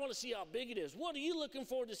Ark? I want to see how big it is. What are you looking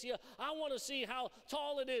forward to see? I want to see how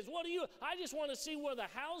tall it is. I just want to see where the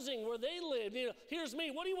housing, where they live. Here's me.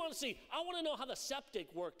 What do you want to see? I want to know how the septic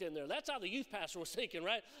worked in there. That's how the youth pastor was thinking,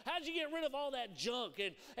 right? How'd you get rid of all that junk?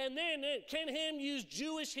 And then Ken Ham used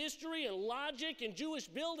Jewish history and logic and Jewish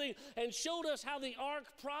building and showed us how the Ark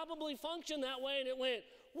probably functioned that way, and it went,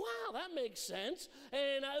 wow, that makes sense.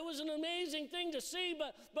 And it was an amazing thing to see,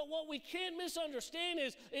 but what we can't misunderstand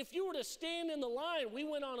is if you were to stand in the line, we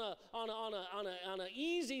went on an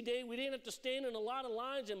easy day. We didn't have to stand in a lot of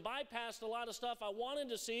lines and bypassed a lot of stuff I wanted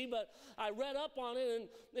to see, but I read up on it, and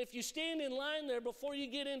if you stand in line there before you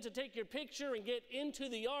get in to take your picture and get into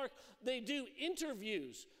the Ark, they do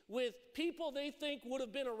interviews with people they think would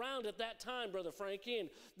have been around at that time, Brother Frankie. And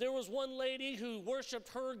there was one lady who worshiped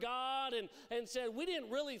her God and said, we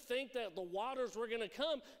didn't really think that the waters were going to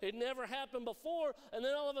come. It never happened before. And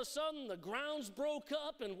then all of a sudden, the grounds broke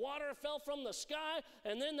up and water fell from the sky.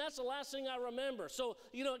 And then that's the last thing I remember. So,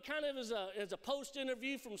 it kind of is a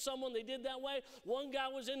post-interview from someone they did that way. One guy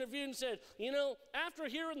was interviewed and said, after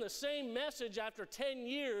hearing the same message after 10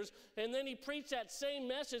 years, and then he preached that same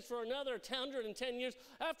message for another 110 years,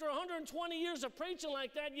 after 120 years of preaching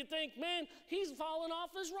like that, you think, man, he's fallen off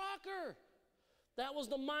his rocker. That was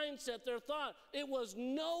the mindset, their thought. It was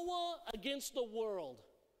Noah against the world.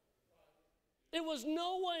 It was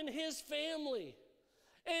Noah and his family.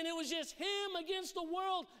 And it was just him against the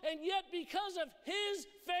world. And yet because of his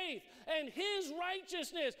faith and his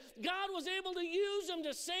righteousness, God was able to use him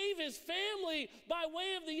to save his family by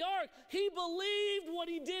way of the Ark. He believed what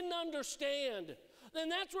he didn't understand. Then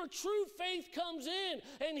that's where true faith comes in.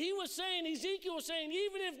 And Ezekiel was saying,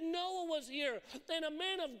 even if Noah was here, and a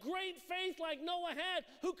man of great faith like Noah had,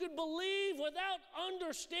 who could believe without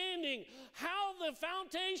understanding how the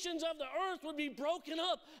foundations of the earth would be broken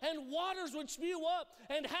up and waters would spew up,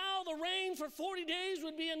 and how the rain for 40 days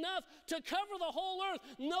would be enough to cover the whole earth.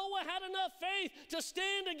 Noah had enough faith to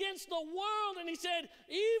stand against the world. And he said,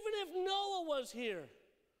 even if Noah was here,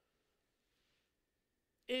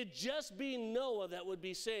 it'd just be Noah that would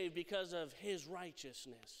be saved because of his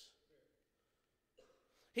righteousness.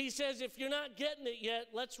 He says, if you're not getting it yet,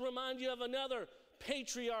 let's remind you of another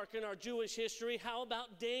patriarch in our Jewish history. How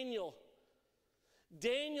about Daniel?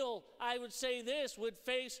 Daniel, I would say this, would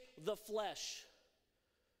face the flesh.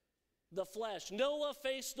 The flesh. Noah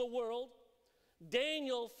faced the world.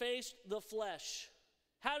 Daniel faced the flesh.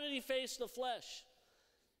 How did he face the flesh?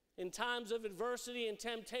 In times of adversity and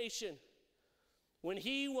temptation. When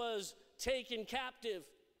he was taken captive,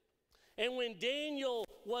 and when Daniel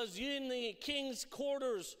was in the king's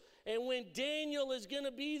quarters, and when Daniel is going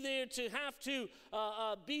to be there to have to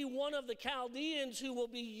be one of the Chaldeans who will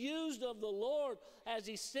be used of the Lord, as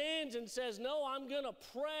he stands and says, no, I'm going to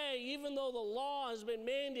pray, even though the law has been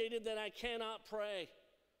mandated that I cannot pray.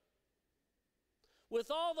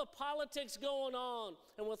 With all the politics going on,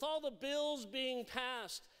 and with all the bills being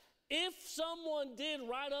passed, if someone did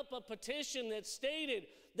write up a petition that stated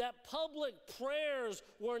that public prayers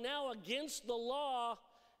were now against the law,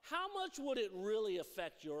 how much would it really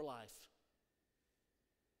affect your life?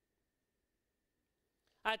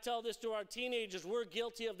 I tell this to our teenagers. We're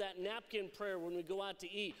guilty of that napkin prayer when we go out to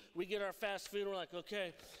eat. We get our fast food and we're like,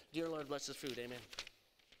 okay, dear Lord, bless this food, amen.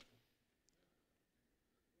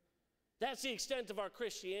 That's the extent of our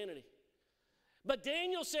Christianity. But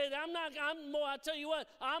Daniel said, I tell you what,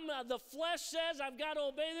 the flesh says I've got to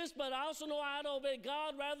obey this, but I also know I ought to obey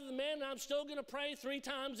God rather than man, and I'm still going to pray 3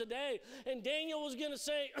 times a day. And Daniel was going to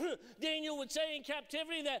say, Daniel would say in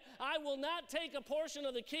captivity that I will not take a portion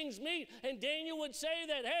of the king's meat. And Daniel would say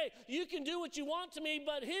that, hey, you can do what you want to me,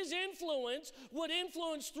 but his influence would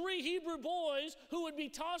influence 3 Hebrew boys who would be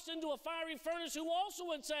tossed into a fiery furnace, who also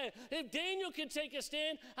would say, if Daniel can take a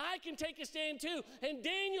stand, I can take a stand too. And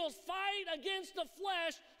Daniel's fight against the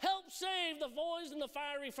flesh helped save the boys in the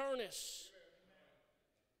fiery furnace.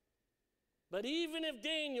 But even if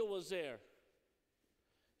Daniel was there,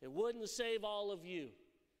 it wouldn't save all of you.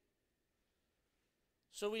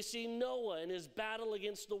 So we see Noah in his battle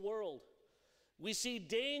against the world. We see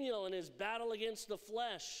Daniel in his battle against the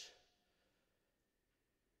flesh.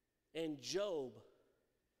 And Job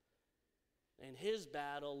in his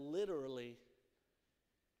battle literally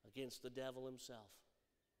against the devil himself.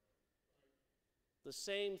 The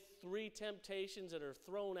same 3 temptations that are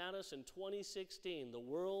thrown at us in 2016, the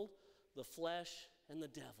world, the flesh, and the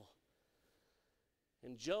devil.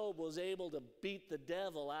 And Job was able to beat the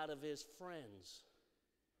devil out of his friends.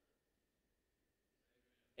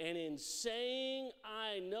 And in saying,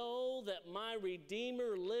 I know that my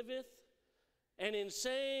Redeemer liveth, and in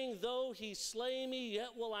saying, though he slay me, yet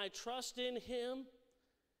will I trust in him,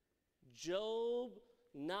 Job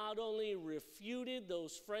not only refuted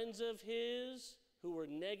those friends of his who were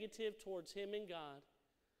negative towards him and God,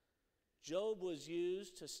 Job was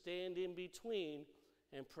used to stand in between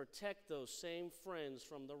and protect those same friends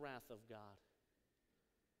from the wrath of God.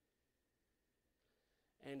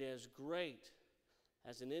 And as great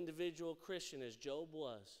as an individual Christian as Job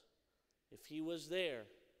was, if he was there,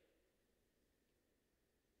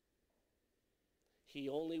 he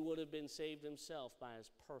only would have been saved himself by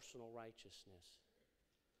his personal righteousness.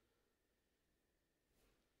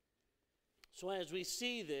 So as we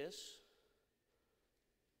see this,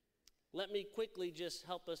 let me quickly just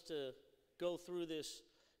help us to go through this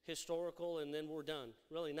historical, and then we're done.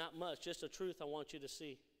 Really not much, just a truth I want you to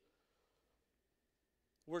see.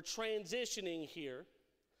 We're transitioning here.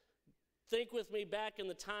 Think with me back in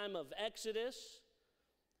the time of Exodus,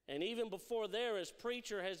 and even before there, as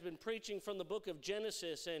preacher has been preaching from the book of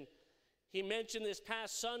Genesis, and he mentioned this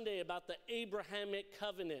past Sunday about the Abrahamic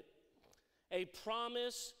covenant, a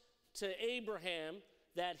promise to Abraham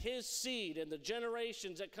that his seed and the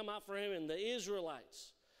generations that come out for him and the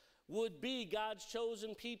Israelites would be God's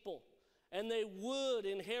chosen people. And they would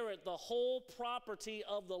inherit the whole property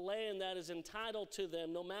of the land that is entitled to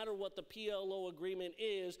them. No matter what the PLO agreement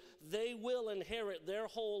is, they will inherit their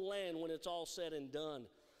whole land when it's all said and done.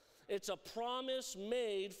 It's a promise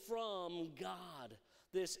made from God,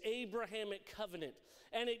 this Abrahamic covenant.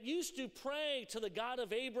 And it used to pray to the God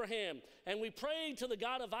of Abraham, and we prayed to the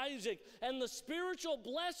God of Isaac, and the spiritual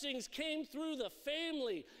blessings came through the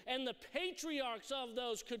family, and the patriarchs of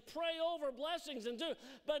those could pray over blessings and do.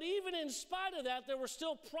 But even in spite of that, there were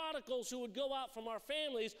still prodigals who would go out from our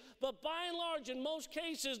families. But by and large, in most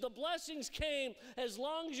cases, the blessings came as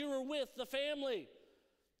long as you were with the family.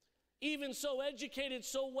 Even so educated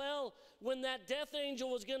so well, when that death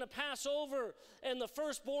angel was going to pass over and the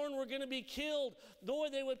firstborn were going to be killed, though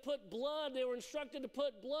they would put blood, they were instructed to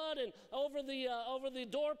put blood over the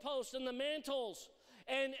doorposts and the mantles.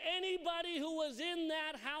 And anybody who was in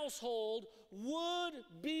that household would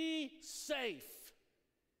be safe.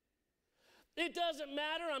 It doesn't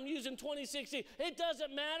matter, I'm using 2016, it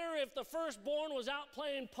doesn't matter if the firstborn was out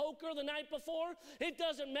playing poker the night before. It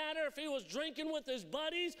doesn't matter if he was drinking with his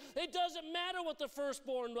buddies. It doesn't matter what the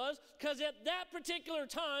firstborn was, because at that particular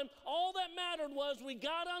time, all that mattered was we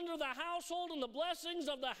got under the household and the blessings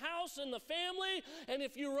of the house and the family. And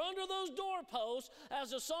if you were under those doorposts,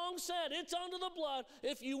 as the song said, it's under the blood.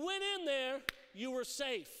 If you went in there, you were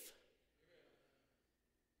safe.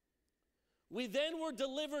 We then were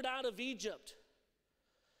delivered out of Egypt.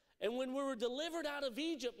 And when we were delivered out of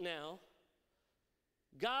Egypt now,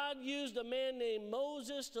 God used a man named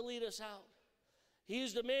Moses to lead us out. He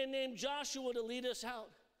used a man named Joshua to lead us out.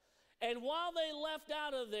 And while they left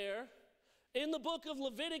out of there, in the book of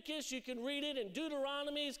Leviticus, you can read it, and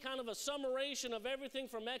Deuteronomy is kind of a summarization of everything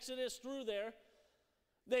from Exodus through there.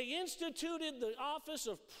 They instituted the office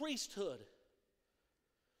of priesthood.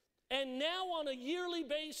 And now on a yearly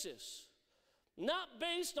basis, not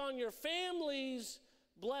based on your family's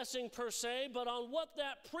blessing per se, but on what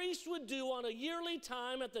that priest would do on a yearly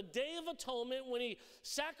time at the Day of Atonement when he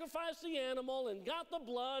sacrificed the animal and got the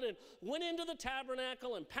blood and went into the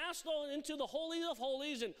tabernacle and passed on into the Holy of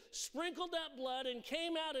Holies and sprinkled that blood and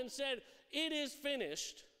came out and said, "It is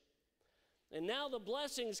finished." And now the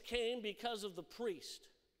blessings came because of the priest.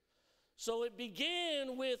 So it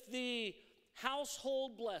began with the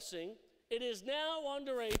household blessing. It is now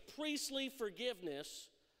under a priestly forgiveness.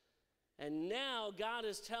 And now God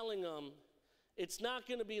is telling them, it's not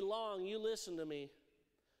going to be long. You listen to me.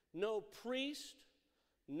 No priest,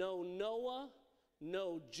 no Noah,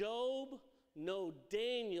 no Job, no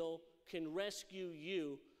Daniel can rescue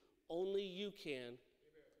you. Only you can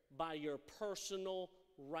by your personal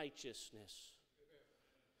righteousness.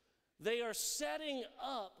 They are setting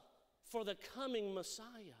up for the coming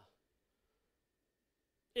Messiah.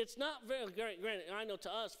 It's not very, granted, I know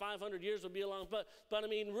to us 500 years would be a long, but I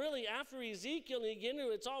mean, really, after Ezekiel and again,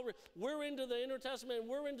 we're into the Intertestament, and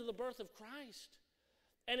we're into the birth of Christ.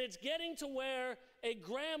 And it's getting to where a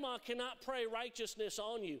grandma cannot pray righteousness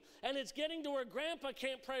on you. And it's getting to where grandpa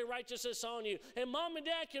can't pray righteousness on you. And mom and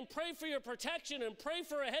dad can pray for your protection and pray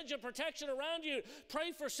for a hedge of protection around you.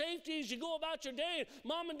 Pray for safety as you go about your day.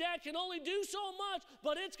 Mom and dad can only do so much,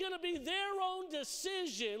 but it's going to be their own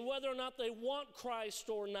decision whether or not they want Christ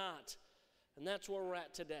or not. And that's where we're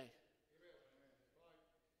at today.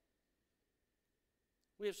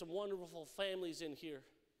 We have some wonderful families in here.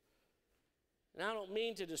 And I don't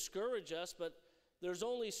mean to discourage us, but there's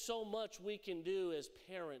only so much we can do as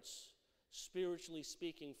parents, spiritually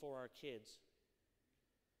speaking, for our kids.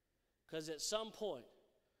 Because at some point,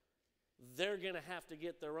 they're going to have to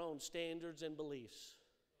get their own standards and beliefs.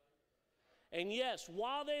 And yes,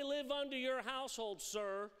 while they live under your household,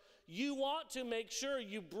 sir, you ought to make sure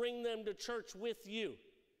you bring them to church with you.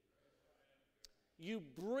 You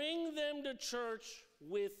bring them to church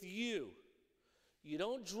with you. You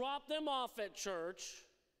don't drop them off at church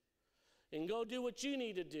and go do what you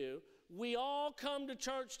need to do. We all come to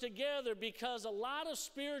church together because a lot of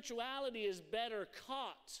spirituality is better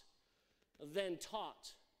caught than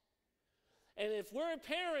taught. And if we're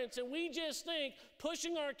parents and we just think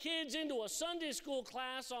pushing our kids into a Sunday school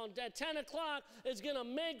class at 10 o'clock is going to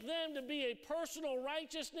make them to be a personal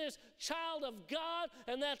righteousness child of God,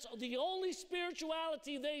 and that's the only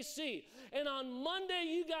spirituality they see. And on Monday,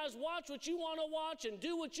 you guys watch what you want to watch and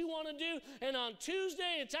do what you want to do. And on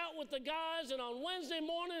Tuesday, it's out with the guys. And on Wednesday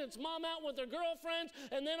morning, it's mom out with her girlfriends.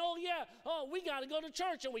 And then, we got to go to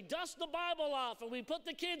church. And we dust the Bible off and we put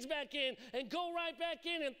the kids back in and go right back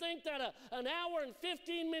in and think that an hour and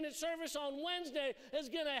 15-minute service on Wednesday is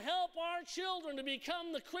going to help our children to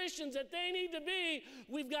become the Christians that they need to be.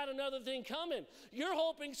 We've got another thing coming. You're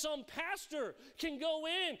hoping some pastor can go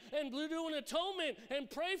in and do an atonement and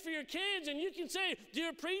pray for your kids, and you can say,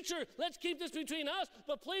 dear preacher, let's keep this between us,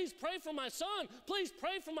 but please pray for my son, please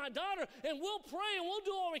pray for my daughter, and we'll pray and we'll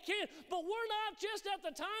do all we can. But we're not just at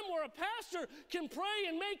the time where a pastor can pray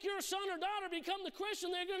and make your son or daughter become the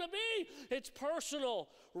Christian they're going to be. It's personal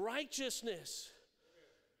righteousness.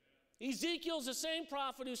 Ezekiel's the same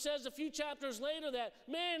prophet who says a few chapters later that,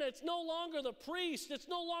 man, it's no longer the priest, it's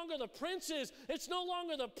no longer the princes, it's no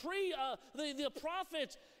longer the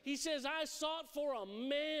prophets. He says, I sought for a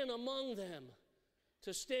man among them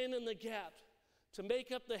to stand in the gap, to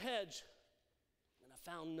make up the hedge, and I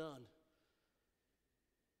found none.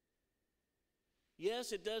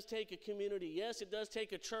 Yes, it does take a community. Yes, it does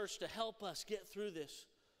take a church to help us get through this.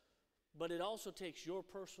 But it also takes your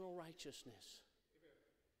personal righteousness.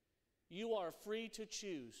 You are free to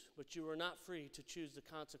choose, but you are not free to choose the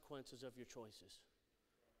consequences of your choices.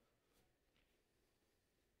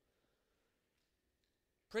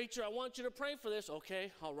 Preacher, I want you to pray for this.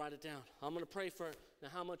 Okay, I'll write it down. I'm going to pray for it. Now,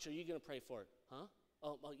 how much are you going to pray for it? Huh?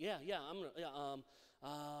 I'm going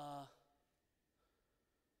to,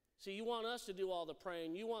 See, you want us to do all the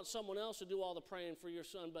praying. You want someone else to do all the praying for your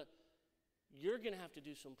son, but you're going to have to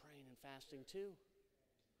do some praying and fasting too.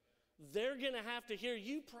 They're going to have to hear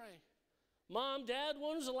you pray. Mom, Dad,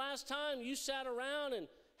 when was the last time you sat around and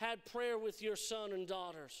had prayer with your son and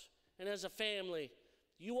daughters? And as a family,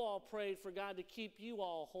 you all prayed for God to keep you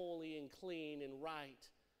all holy and clean and right.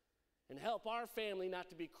 And help our family not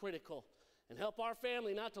to be critical. And help our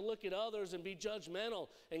family not to look at others and be judgmental.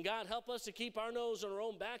 And God, help us to keep our nose in our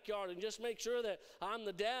own backyard and just make sure that I'm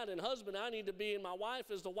the dad and husband I need to be, and my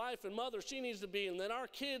wife is the wife and mother she needs to be, and that our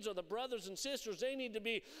kids are the brothers and sisters they need to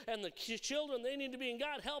be, and the children they need to be. And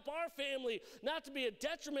God, help our family not to be a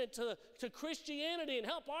detriment to Christianity, and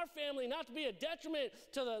help our family not to be a detriment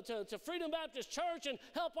to Freedom Baptist Church, and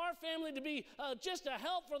help our family to be just a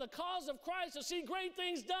help for the cause of Christ, to see great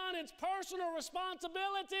things done. It's personal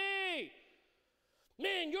responsibility.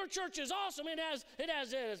 Man, your church is awesome. It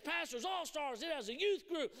has pastors all-stars. It has a youth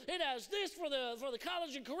group. It has this for the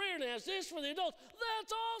college and career, and it has this for the adults.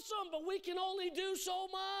 That's awesome, but we can only do so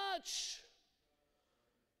much.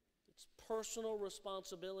 It's personal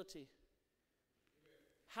responsibility.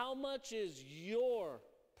 How much is your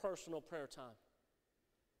personal prayer time.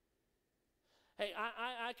 Hey,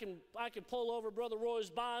 I can pull over Brother Roy's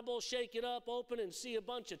Bible, shake it up, open, and see a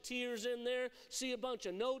bunch of tears in there, see a bunch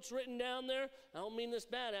of notes written down there. I don't mean this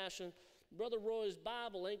bad, Ashton. Brother Roy's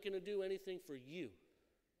Bible ain't going to do anything for you.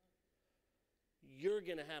 You're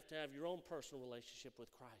going to have your own personal relationship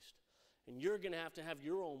with Christ. And you're going to have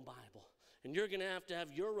your own Bible. And you're going to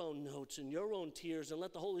have your own notes and your own tears, and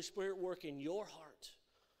let the Holy Spirit work in your heart.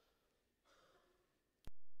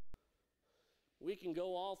 We can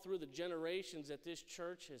go all through the generations that this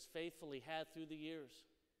church has faithfully had through the years.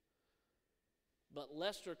 But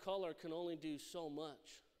Lester Culler can only do so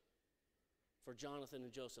much for Jonathan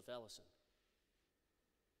and Joseph Ellison.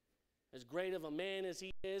 As great of a man as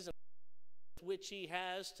he is, and which he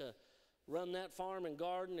has to run that farm and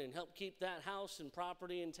garden and help keep that house and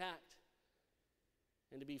property intact,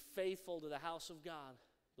 and to be faithful to the house of God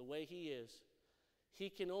the way he is, he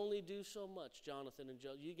can only do so much, Jonathan and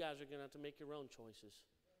Joe. You guys are going to have to make your own choices.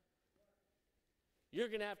 You're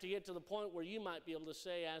going to have to get to the point where you might be able to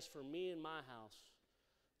say, as for me and my house,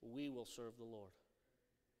 we will serve the Lord.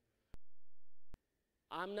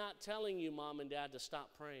 I'm not telling you, Mom and Dad, to stop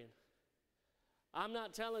praying. I'm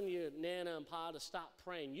not telling you, Nana and Pa, to stop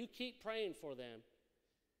praying. You keep praying for them,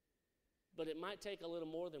 but it might take a little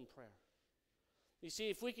more than prayer. You see,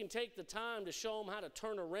 if we can take the time to show them how to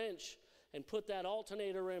turn a wrench and put that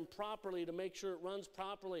alternator in properly to make sure it runs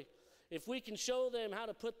properly, if we can show them how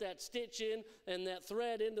to put that stitch in and that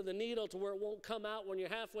thread into the needle to where it won't come out when you're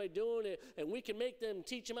halfway doing it, and we can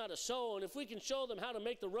teach them how to sew, and if we can show them how to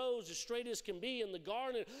make the rows as straight as can be in the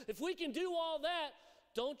garden, if we can do all that,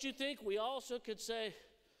 don't you think we also could say,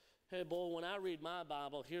 hey, boy, when I read my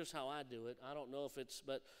Bible, here's how I do it. I don't know if it's,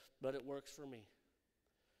 but it works for me.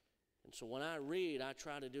 And so when I read, I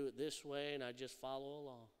try to do it this way, and I just follow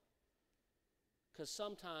along. Because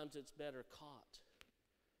sometimes it's better caught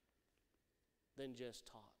than just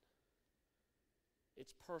taught.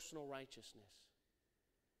 It's personal righteousness.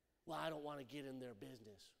 Well, I don't want to get in their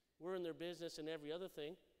business. We're in their business and every other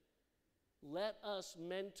thing. Let us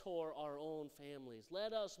mentor our own families.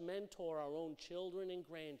 Let us mentor our own children and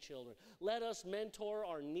grandchildren. Let us mentor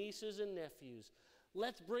our nieces and nephews.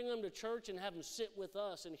 Let's bring them to church and have them sit with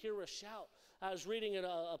us and hear us shout. I was reading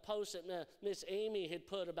a post that Miss Amy had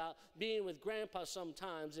put about being with Grandpa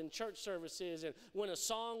sometimes in church services, and when a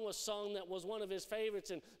song was sung that was one of his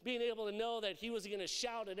favorites, and being able to know that he was going to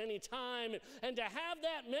shout at any time, and to have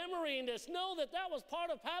that memory and to know that that was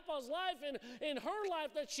part of Papa's life and in her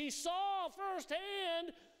life that she saw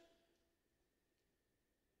firsthand.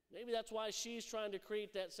 Maybe that's why she's trying to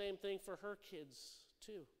create that same thing for her kids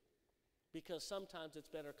too. Because sometimes it's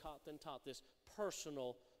better caught than taught, this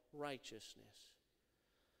personal righteousness.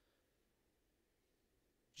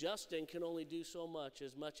 Justin can only do so much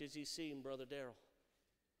as he's seen Brother Darrell.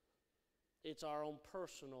 It's our own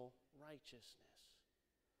personal righteousness.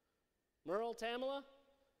 Merle, Tamala,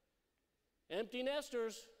 empty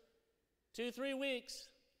nesters, 2-3 weeks.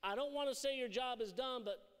 I don't want to say your job is done,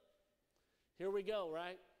 but here we go,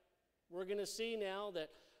 right? We're going to see now that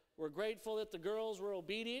we're grateful that the girls were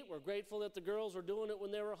obedient. We're grateful that the girls were doing it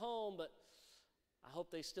when they were home, but I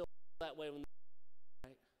hope they still feel that way when they're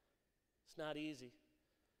right. It's not easy.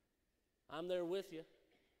 I'm there with you.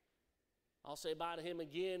 I'll say bye to him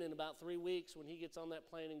again in about 3 weeks when he gets on that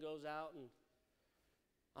plane and goes out, and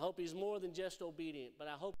I hope he's more than just obedient, but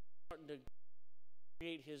I hope he's starting to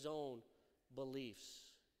create his own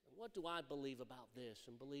beliefs. What do I believe about this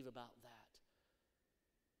and believe about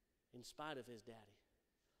that in spite of his daddy?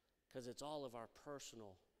 Because it's all of our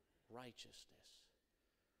personal righteousness.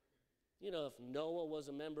 You know, if Noah was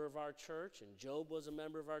a member of our church, and Job was a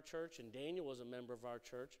member of our church, and Daniel was a member of our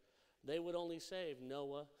church, they would only save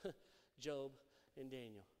Noah, Job, and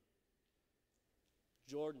Daniel.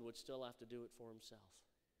 Jordan would still have to do it for himself.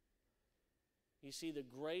 You see, the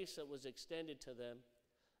grace that was extended to them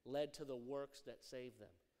led to the works that saved them.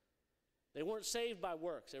 They weren't saved by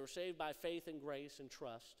works. They were saved by faith and grace and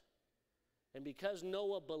trust. And because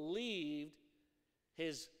Noah believed,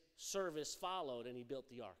 his service followed, and he built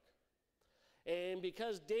the ark. And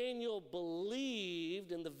because Daniel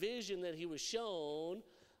believed in the vision that he was shown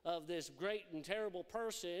of this great and terrible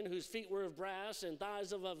person whose feet were of brass and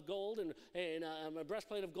thighs of gold and a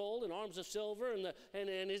breastplate of gold and arms of silver,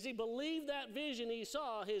 and as he believed that vision he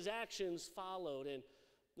saw, his actions followed. And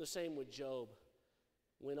the same with Job.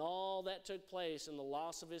 When all that took place and the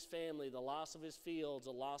loss of his family, the loss of his fields,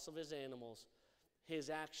 the loss of his animals,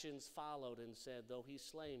 his actions followed and said, though he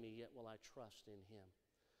slay me, yet will I trust in him.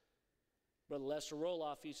 Brother Lester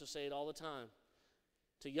Roloff used to say it all the time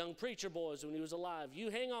to young preacher boys when he was alive.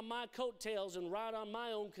 You hang on my coattails and ride on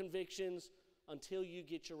my own convictions, until you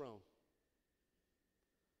get your own.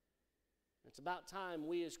 It's about time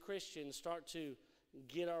we as Christians start to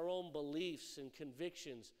get our own beliefs and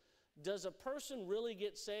convictions. Does a person really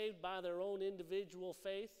get saved by their own individual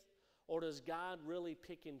faith, or does God really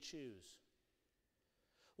pick and choose?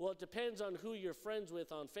 Well, it depends on who you're friends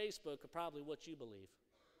with on Facebook, or probably what you believe,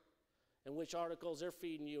 and which articles they're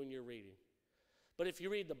feeding you and you're reading. But if you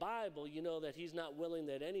read the Bible, you know that he's not willing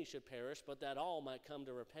that any should perish, but that all might come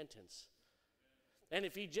to repentance. And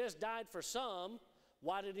if he just died for some,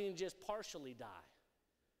 why didn't he just partially die?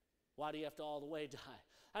 Why do you have to all the way die?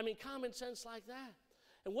 I mean, common sense like that.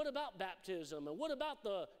 And what about baptism? And what about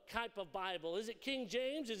the type of Bible? Is it King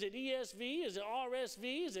James? Is it ESV? Is it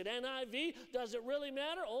RSV? Is it NIV? Does it really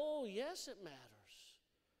matter? Oh, yes, it matters.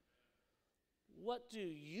 What do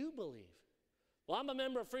you believe? Well, I'm a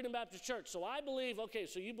member of Freedom Baptist Church, so I believe, okay,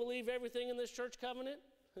 so you believe everything in this church covenant?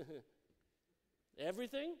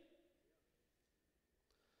 Everything?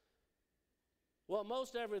 Well,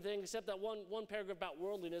 most everything except that one paragraph about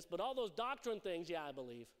worldliness, but all those doctrine things, yeah, I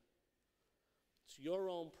believe. It's your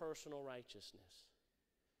own personal righteousness.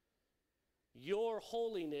 Your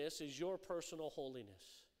holiness is your personal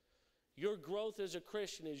holiness. Your growth as a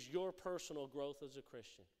Christian is your personal growth as a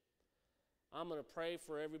Christian. I'm going to pray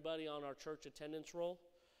for everybody on our church attendance roll.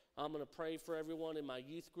 I'm going to pray for everyone in my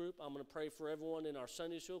youth group. I'm going to pray for everyone in our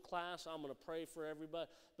Sunday school class. I'm going to pray for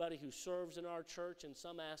everybody who serves in our church in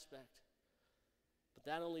some aspect. But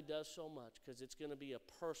that only does so much because it's going to be a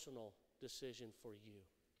personal decision for you.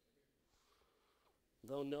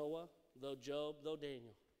 Though Noah, though Job, though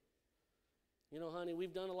Daniel. You know, honey,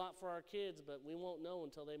 we've done a lot for our kids, but we won't know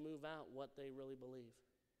until they move out what they really believe.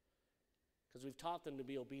 Because we've taught them to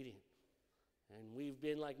be obedient. And we've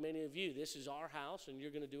been like many of you, this is our house, and you're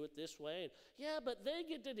going to do it this way. And, yeah, but they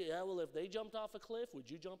get to do it. Yeah, well, if they jumped off a cliff, would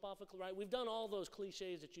you jump off a cliff? Right? We've done all those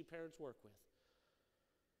cliches that you parents work with.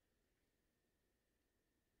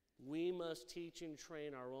 We must teach and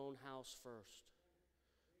train our own house first.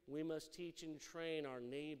 We must teach and train our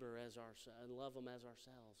neighbor and love them as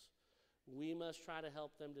ourselves. We must try to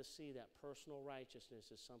help them to see that personal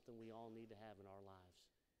righteousness is something we all need to have in our lives.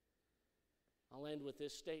 I'll end with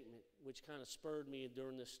this statement, which kind of spurred me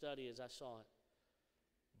during this study as I saw it.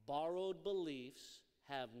 Borrowed beliefs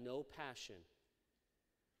have no passion.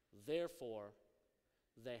 Therefore,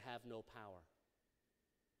 they have no power.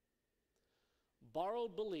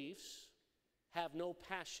 Borrowed beliefs have no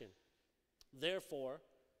passion. Therefore,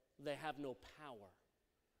 they have no power.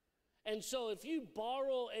 And so if you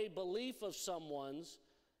borrow a belief of someone's,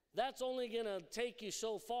 that's only going to take you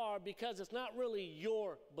so far because it's not really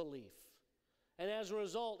your belief. And as a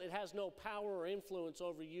result, it has no power or influence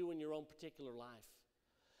over you in your own particular life.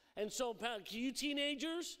 And so, you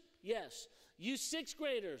teenagers, yes. You 6th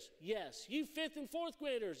graders, yes. You 5th and 4th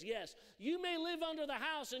graders, yes. You may live under the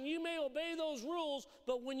house and you may obey those rules,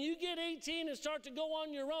 but when you get 18 and start to go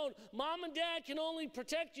on your own, mom and dad can only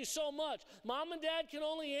protect you so much. Mom and dad can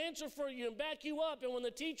only answer for you and back you up. And when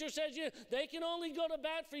the teacher says they can only go to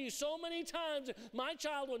bat for you so many times. My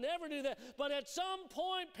child will never do that. But at some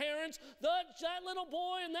point, parents, that little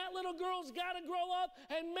boy and that little girl's got to grow up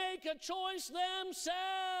and make a choice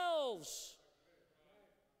themselves.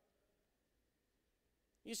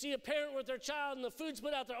 You see a parent with their child and the food's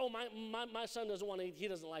put out there, oh, my son doesn't want to eat, he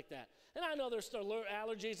doesn't like that. And I know there's still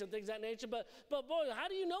allergies and things of that nature, but boy, how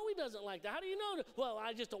do you know he doesn't like that? How do you know? Well,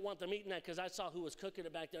 I just don't want them eating that because I saw who was cooking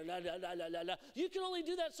it back there. La, la, la, la, la. You can only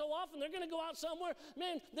do that so often. They're going to go out somewhere.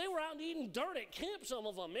 Man, they were out eating dirt at camp, some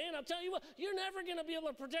of them. Man, I'll tell you what, you're never going to be able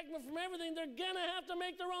to protect them from everything. They're going to have to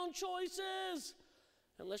make their own choices.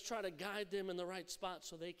 And let's try to guide them in the right spot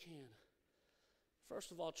so they can.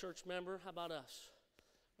 First of all, church member, how about us?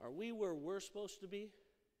 Are we where we're supposed to be?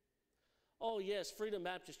 Oh, yes, Freedom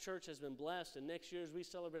Baptist Church has been blessed, and next year as we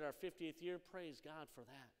celebrate our 50th year, praise God for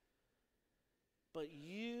that. But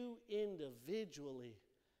you individually,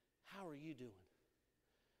 how are you doing?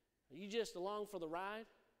 Are you just along for the ride?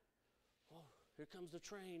 Oh, here comes the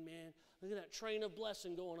train, man. Look at that train of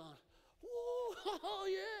blessing going on. Woo, oh,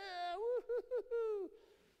 yeah. Woo-hoo-hoo.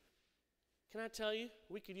 Can I tell you,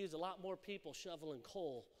 we could use a lot more people shoveling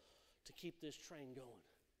coal to keep this train going.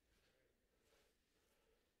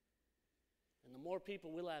 And the more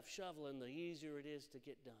people we'll have shoveling, the easier it is to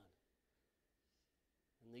get done.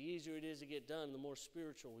 And the easier it is to get done, the more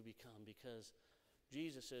spiritual we become, because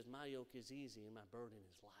Jesus says, my yoke is easy and my burden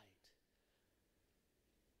is light.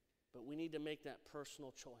 But we need to make that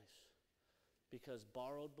personal choice, because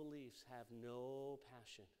borrowed beliefs have no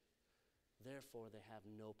passion. Therefore, they have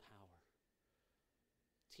no power.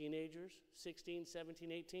 Teenagers, 16,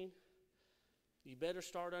 17, 18, you better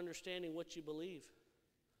start understanding what you believe.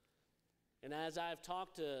 And as I've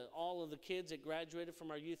talked to all of the kids that graduated from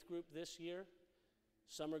our youth group this year,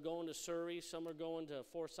 some are going to Surrey, some are going to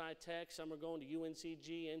Forsyth Tech, some are going to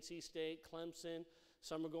UNCG, NC State, Clemson,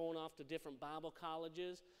 some are going off to different Bible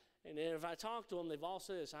colleges. And if I talk to them, they've all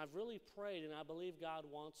said this, I've really prayed and I believe God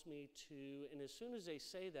wants me to. And as soon as they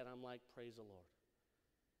say that, I'm like, praise the Lord.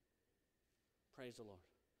 Praise the Lord.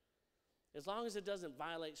 As long as it doesn't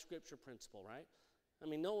violate Scripture principle, right? I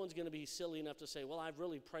mean, no one's going to be silly enough to say, well, I've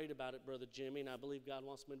really prayed about it, Brother Jimmy, and I believe God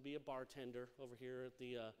wants me to be a bartender over here at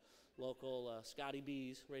the local Scotty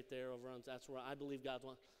B's right there over on, that's where I believe God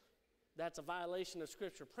wants. That's a violation of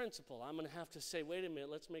Scripture principle. I'm going to have to say, wait a minute,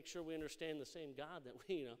 let's make sure we understand the same God that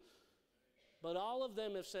we, But all of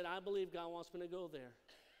them have said, I believe God wants me to go there.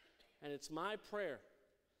 And it's my prayer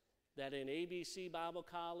that in ABC Bible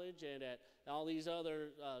College and at all these other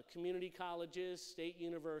community colleges, state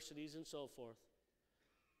universities, and so forth,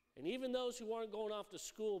 and even those who aren't going off to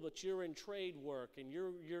school, but you're in trade work, and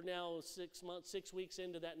you're now 6 weeks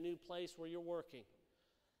into that new place where you're working,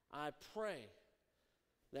 I pray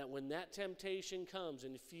that when that temptation comes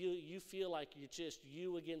and you feel like you're just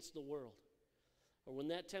you against the world, or when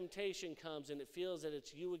that temptation comes and it feels that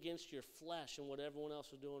it's you against your flesh and what everyone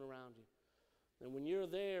else is doing around you, and when you're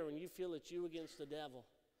there and you feel it's you against the devil,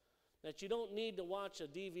 that you don't need to watch a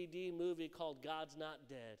DVD movie called God's Not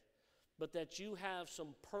Dead, but that you have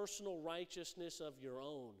some personal righteousness of your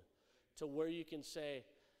own to where you can say,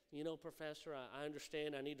 Professor, I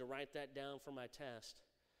understand I need to write that down for my test,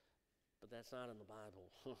 but that's not in the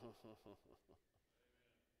Bible.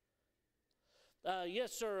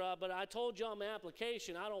 Yes, sir, but I told you on my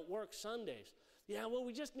application I don't work Sundays. Yeah, well,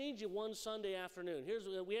 we just need you one Sunday afternoon.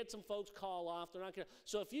 We had some folks call off. They're not gonna.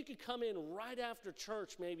 So if you could come in right after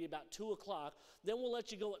church, maybe about 2 o'clock, then we'll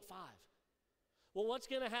let you go at 5. Well, what's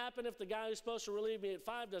going to happen if the guy who's supposed to relieve me at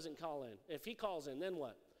 5 doesn't call in? If he calls in, then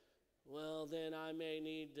what? Well, then I may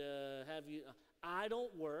need to have you. I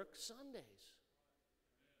don't work Sundays.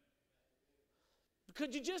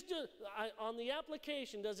 Could you just do, on the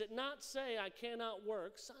application, does it not say I cannot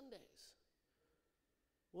work Sundays?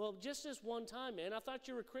 Well, just this one time, man. I thought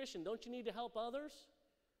you were a Christian. Don't you need to help others?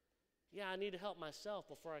 Yeah, I need to help myself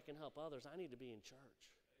before I can help others. I need to be in church.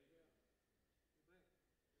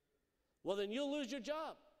 Well, then you'll lose your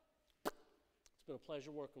job. It's been a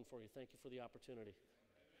pleasure working for you. Thank you for the opportunity.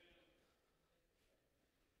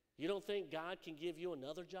 You don't think God can give you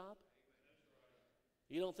another job?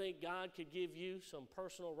 You don't think God could give you some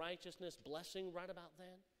personal righteousness blessing right about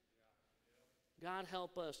then? God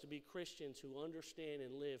help us to be Christians who understand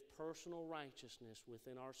and live personal righteousness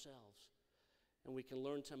within ourselves. And we can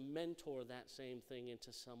learn to mentor that same thing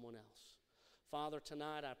into someone else. Father,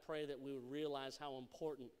 tonight I pray that we would realize how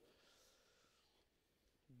important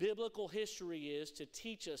biblical history is to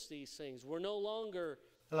teach us these things. We're no longer...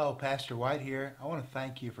 Hello, Pastor White here. I want to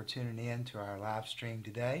thank you for tuning in to our live stream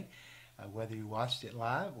today. Whether you watched it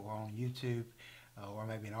live or on YouTube or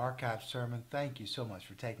maybe an archived sermon, thank you so much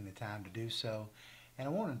for taking the time to do so. And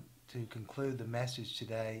I wanted to conclude the message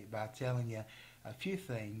today by telling you a few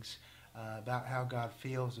things about how God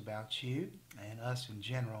feels about you and us in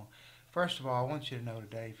general. First of all, I want you to know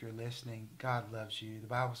today, if you're listening, God loves you. The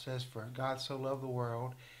Bible says, for God so loved the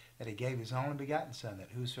world that he gave his only begotten Son,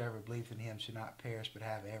 that whosoever believeth in him should not perish but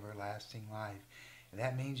have everlasting life. And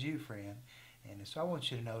that means you, friend. And so I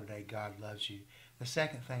want you to know today God loves you. The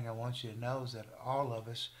second thing I want you to know is that all of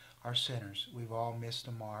us are sinners. We've all missed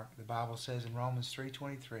the mark. The Bible says in Romans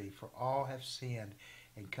 3:23, for all have sinned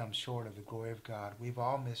and come short of the glory of God. We've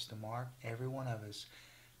all missed the mark, every one of us.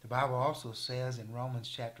 The Bible also says in Romans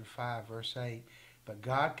chapter 5, verse 8, but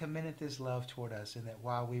God commendeth his love toward us, in that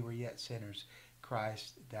while we were yet sinners,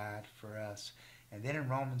 Christ died for us. And then in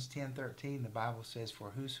Romans 10:13, the Bible says,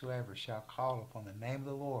 for whosoever shall call upon the name of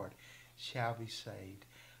the Lord shall be saved.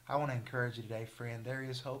 I want to encourage you today, friend, there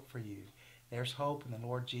is hope for you. There's hope in the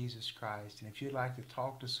Lord Jesus Christ. And if you'd like to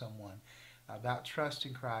talk to someone about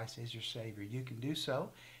trusting Christ as your Savior, you can do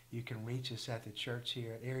so. You can reach us at the church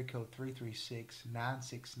here at area code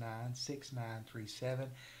 336-969-6937,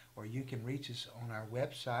 or you can reach us on our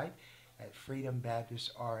website at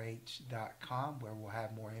freedombaptistrh.com, where we'll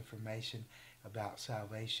have more information about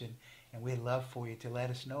salvation. And we'd love for you to let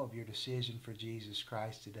us know of your decision for Jesus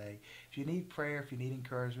Christ today. If you need prayer, if you need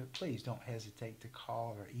encouragement, please don't hesitate to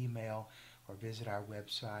call or email or visit our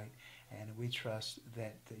website. And we trust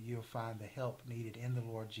that you'll find the help needed in the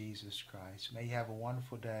Lord Jesus Christ. May you have a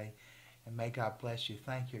wonderful day, and may God bless you.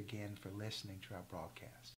 Thank you again for listening to our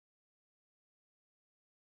broadcast.